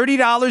 cost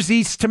 $30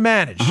 each to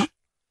manage,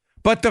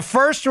 but the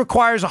first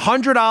requires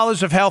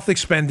 $100 of health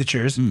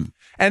expenditures,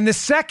 and the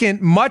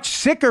second, much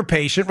sicker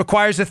patient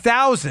requires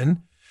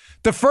 $1,000,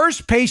 the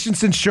first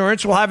patient's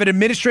insurance will have an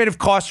administrative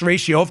cost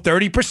ratio of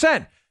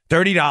 30%,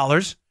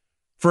 $30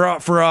 for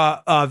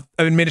an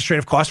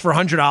administrative cost for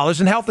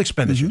 $100 in health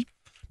expenditures.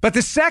 But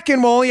the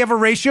second will only have a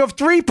ratio of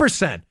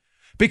 3%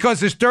 because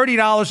there's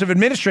 $30 of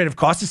administrative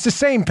costs. It's the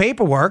same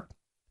paperwork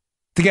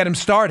to get him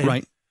started.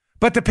 Right.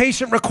 But the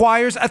patient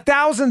requires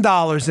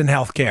 $1,000 in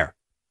health care.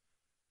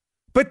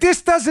 But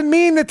this doesn't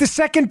mean that the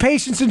second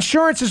patient's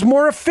insurance is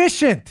more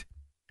efficient.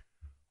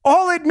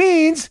 All it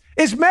means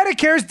is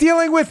Medicare is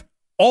dealing with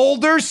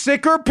older,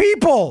 sicker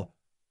people,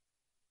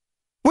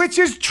 which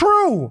is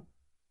true.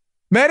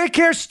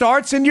 Medicare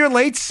starts in your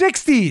late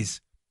 60s,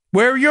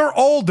 where you're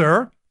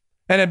older,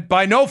 and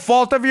by no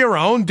fault of your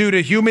own, due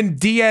to human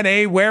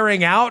DNA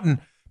wearing out and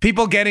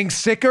people getting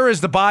sicker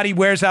as the body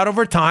wears out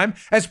over time.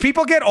 As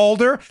people get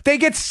older, they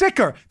get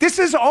sicker. This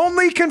is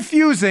only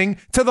confusing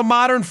to the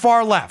modern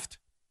far left.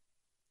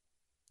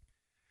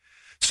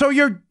 So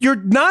your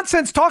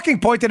nonsense talking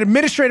point that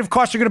administrative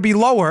costs are going to be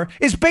lower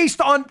is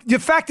based on the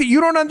fact that you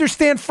don't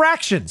understand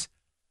fractions.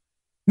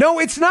 No,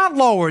 it's not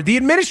lower. The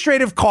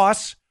administrative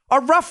costs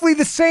are roughly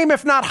the same,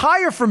 if not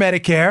higher, for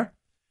Medicare.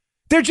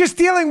 They're just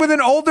dealing with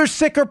an older,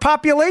 sicker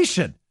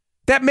population.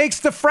 That makes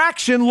the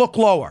fraction look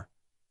lower.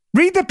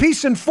 Read the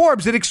piece in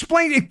Forbes. It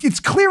explains it. It's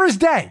clear as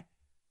day.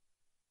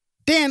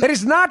 Dan, that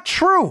is not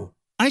true.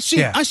 I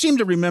seem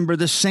to remember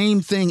the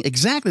same thing,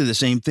 exactly the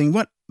same thing.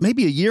 What,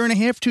 maybe a year and a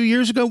half, 2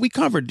 years ago, we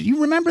covered. Do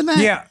you remember that?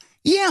 Yeah.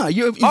 Yeah.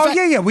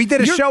 Yeah. We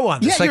did a show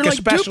on this, like a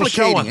special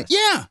show on this.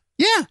 Yeah.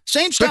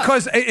 Same stuff.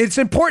 Because it's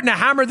important to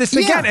hammer this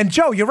again. And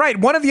Joe, you're right.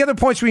 One of the other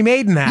points we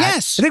made in that,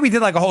 yes, I think we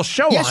did like a whole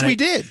show on it. Yes, we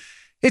did.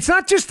 It's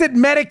not just that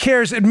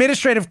Medicare's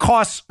administrative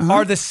costs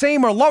are the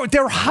same or lower.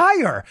 They're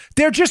higher.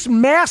 They're just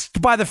masked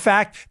by the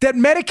fact that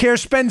Medicare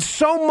spends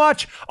so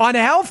much on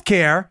health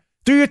care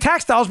through your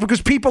tax dollars because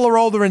people are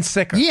older and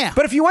sicker. Yeah.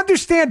 But if you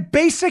understand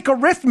basic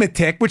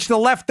arithmetic, which the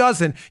left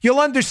doesn't, you'll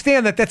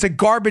understand that that's a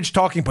garbage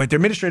talking point. Their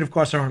administrative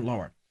costs aren't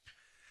lower.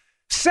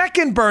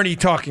 Second Bernie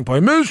talking point,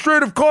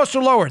 administrative costs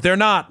are lower. They're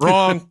not.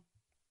 Wrong.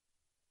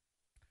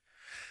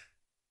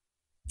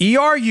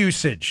 ER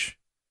usage.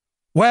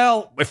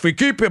 Well, if we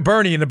keep it,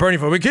 Bernie and the Bernie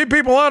vote, we keep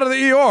people out of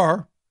the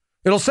ER,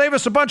 it'll save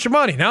us a bunch of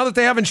money. Now that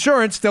they have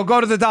insurance, they'll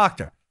go to the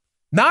doctor.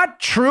 Not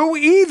true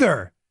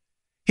either.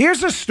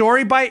 Here's a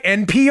story by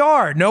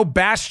NPR, no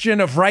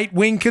bastion of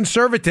right-wing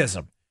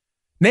conservatism.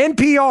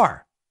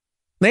 NPR,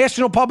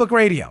 National Public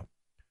Radio,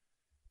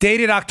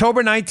 dated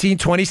October 19,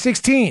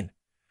 2016.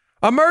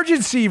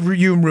 Emergency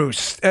room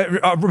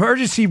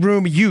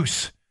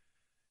use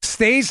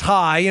stays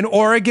high in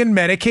Oregon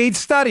Medicaid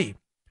study.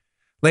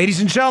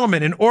 Ladies and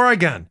gentlemen, in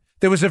Oregon,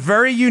 there was a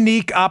very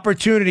unique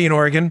opportunity in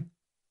Oregon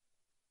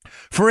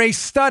for a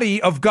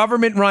study of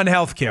government-run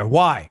healthcare.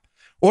 Why?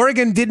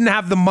 Oregon didn't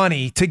have the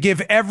money to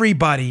give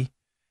everybody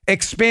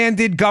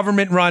expanded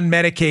government-run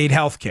Medicaid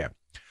healthcare.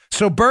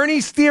 So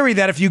Bernie's theory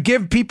that if you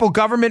give people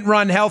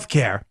government-run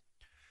healthcare,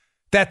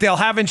 that they'll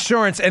have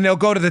insurance and they'll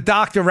go to the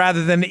doctor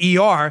rather than the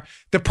ER,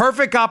 the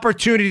perfect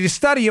opportunity to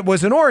study it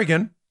was in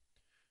Oregon,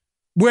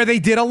 where they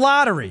did a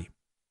lottery.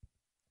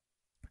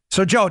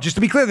 So, Joe, just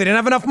to be clear, they didn't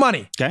have enough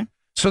money. Okay.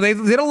 So they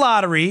did a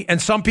lottery,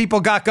 and some people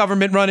got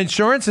government-run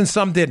insurance, and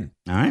some didn't.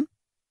 All right.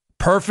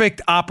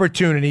 Perfect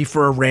opportunity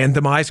for a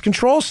randomized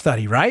control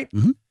study, right?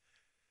 Mm-hmm.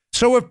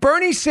 So if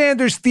Bernie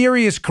Sanders'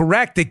 theory is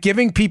correct that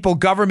giving people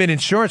government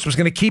insurance was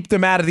going to keep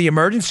them out of the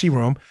emergency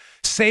room,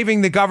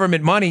 saving the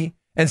government money,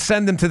 and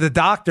send them to the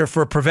doctor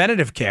for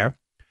preventative care,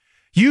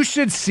 you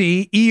should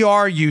see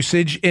ER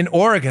usage in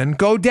Oregon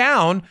go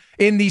down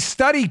in the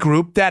study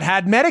group that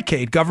had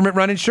Medicaid,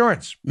 government-run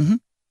insurance. Mm-hmm.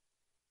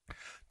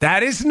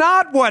 That is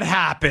not what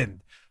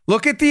happened.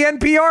 Look at the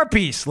NPR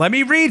piece. Let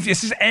me read.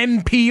 This is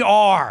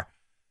NPR.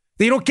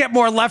 They don't get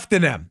more left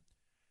in them.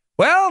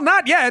 Well,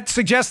 not yet,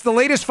 suggests the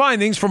latest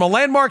findings from a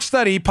landmark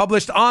study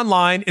published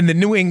online in the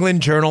New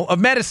England Journal of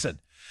Medicine.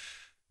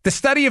 The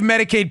study of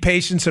Medicaid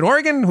patients in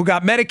Oregon who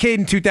got Medicaid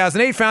in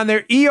 2008 found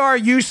their ER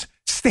use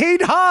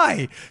stayed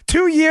high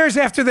 2 years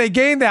after they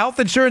gained the health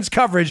insurance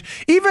coverage,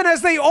 even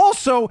as they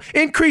also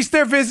increased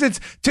their visits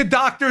to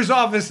doctors'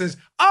 offices.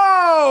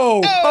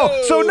 Oh,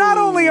 so not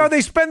only are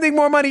they spending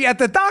more money at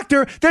the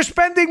doctor, they're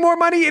spending more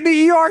money in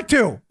the ER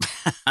too.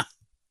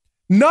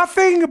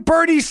 Nothing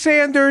Bernie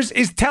Sanders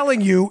is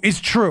telling you is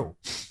true.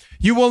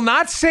 You will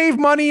not save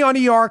money on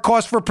ER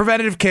costs for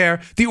preventative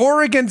care. The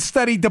Oregon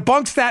study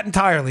debunks that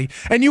entirely.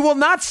 And you will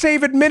not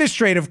save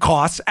administrative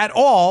costs at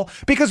all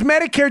because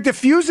Medicare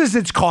diffuses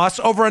its costs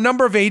over a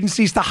number of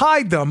agencies to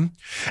hide them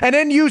and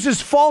then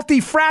uses faulty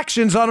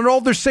fractions on an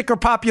older, sicker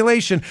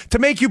population to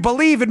make you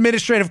believe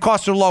administrative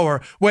costs are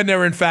lower when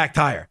they're in fact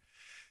higher.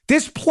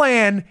 This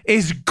plan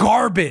is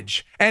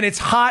garbage, and it's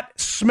hot,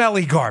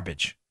 smelly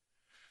garbage.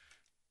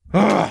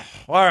 Ugh.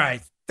 All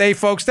right. Hey,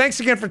 folks, thanks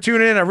again for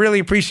tuning in. I really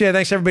appreciate it.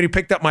 Thanks, everybody who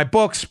picked up my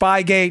book,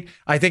 Spygate.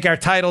 I think our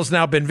title's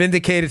now been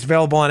vindicated. It's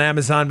available on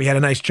Amazon. We had a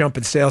nice jump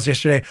in sales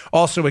yesterday.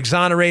 Also,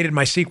 Exonerated,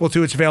 my sequel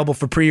to it's available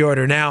for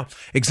pre-order now.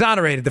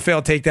 Exonerated, the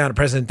failed takedown of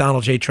President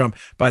Donald J. Trump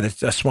by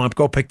the swamp.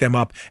 Go pick them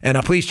up. And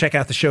please check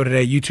out the show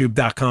today,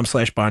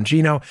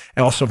 youtube.com/Bongino.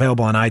 And also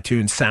available on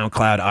iTunes,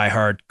 SoundCloud,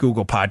 iHeart,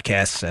 Google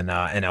Podcasts, and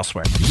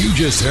elsewhere. You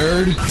just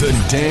heard The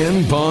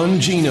Dan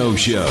Bongino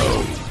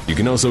Show. You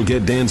can also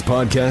get Dan's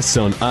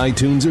podcasts on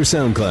iTunes or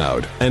SoundCloud.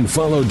 And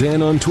follow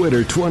Dan on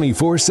Twitter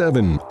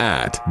 24/7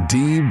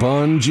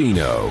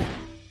 @DBongino.